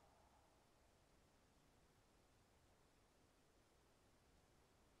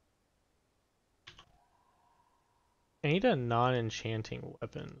 I need a non-enchanting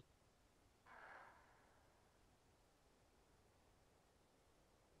weapon.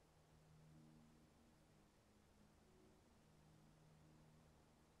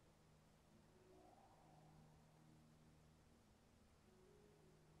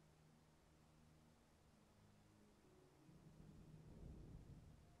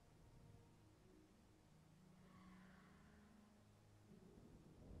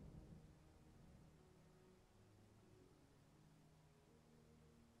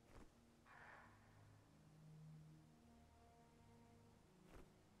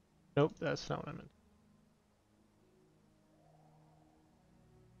 Nope, that's not what I meant.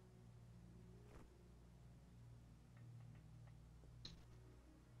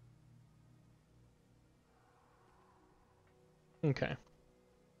 Okay.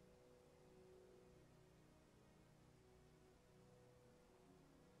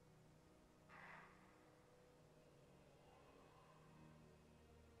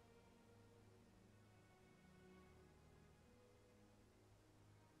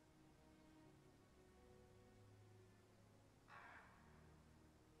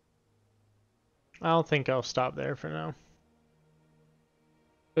 I don't think I'll stop there for now.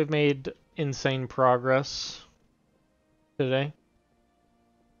 We've made insane progress today.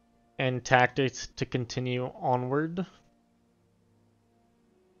 And tactics to continue onward.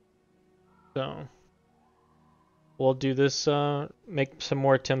 So we'll do this, make some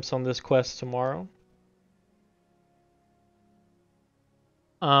more attempts on this quest tomorrow.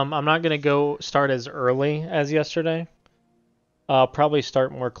 I'm not gonna go start as early as yesterday. I'll probably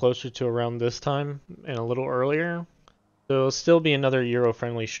start more closer to around this time and a little earlier. So it'll still be another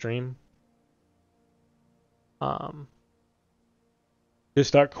Euro-friendly stream.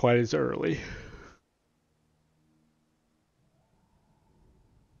 Just not quite as early.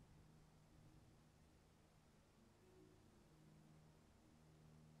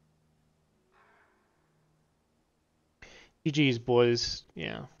 GG's, boys.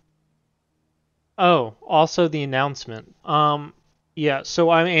 Yeah. Oh, also the announcement. Yeah, so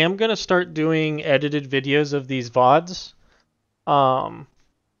I am gonna start doing edited videos of these VODs. I'm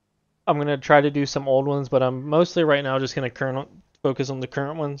gonna try to do some old ones, but I'm mostly right now just gonna focus on the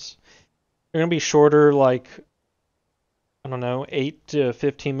current ones. They're gonna be shorter, like I don't know, 8 to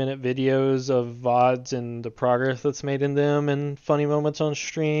 15-minute videos of VODs and the progress that's made in them and funny moments on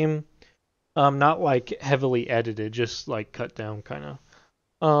stream. Not like heavily edited, just like cut down kind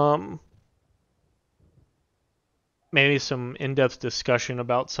of. Maybe some in-depth discussion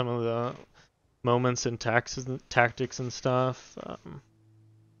about some of the moments and tactics and stuff,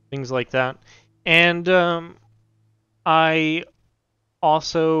 things like that. And I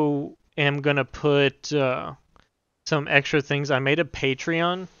also am gonna put some extra things. I made a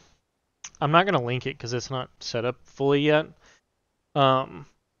Patreon. I'm not gonna link it because it's not set up fully yet. Um,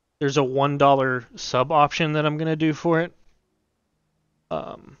 there's a $1 sub option that I'm gonna do for it.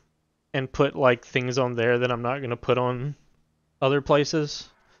 And put like things on there that I'm not gonna put on other places,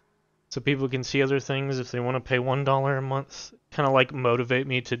 so people can see other things if they want to pay $1 a month. Kind of like motivate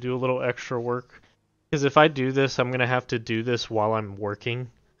me to do a little extra work. Because if I do this, I'm gonna have to do this while I'm working,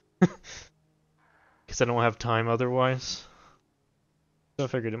 because I don't have time otherwise. So I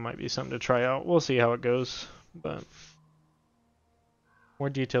figured it might be something to try out. We'll see how it goes, but more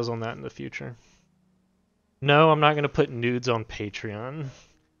details on that in the future. No, I'm not gonna put nudes on Patreon.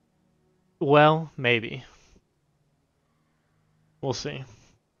 Well, maybe. We'll see.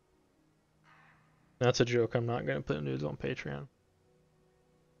 That's a joke. I'm not gonna put nudes on Patreon.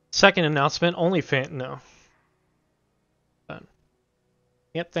 Second announcement, OnlyFans. No. But,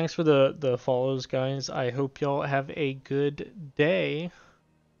 yep, thanks for the follows, guys. I hope y'all have a good day.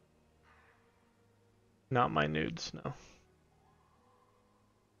 Not my nudes, no.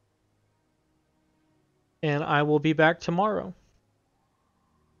 And I will be back tomorrow.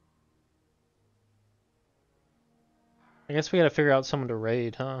 I guess we gotta figure out someone to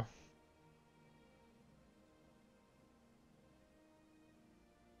raid, huh?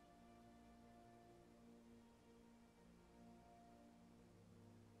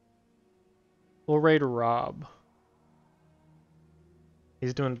 We'll raid Rob.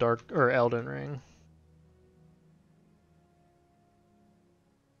 He's doing Dark or Elden Ring.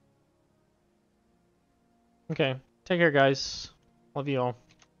 Okay. Take care, guys. Love you all.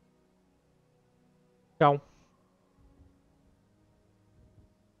 Ciao.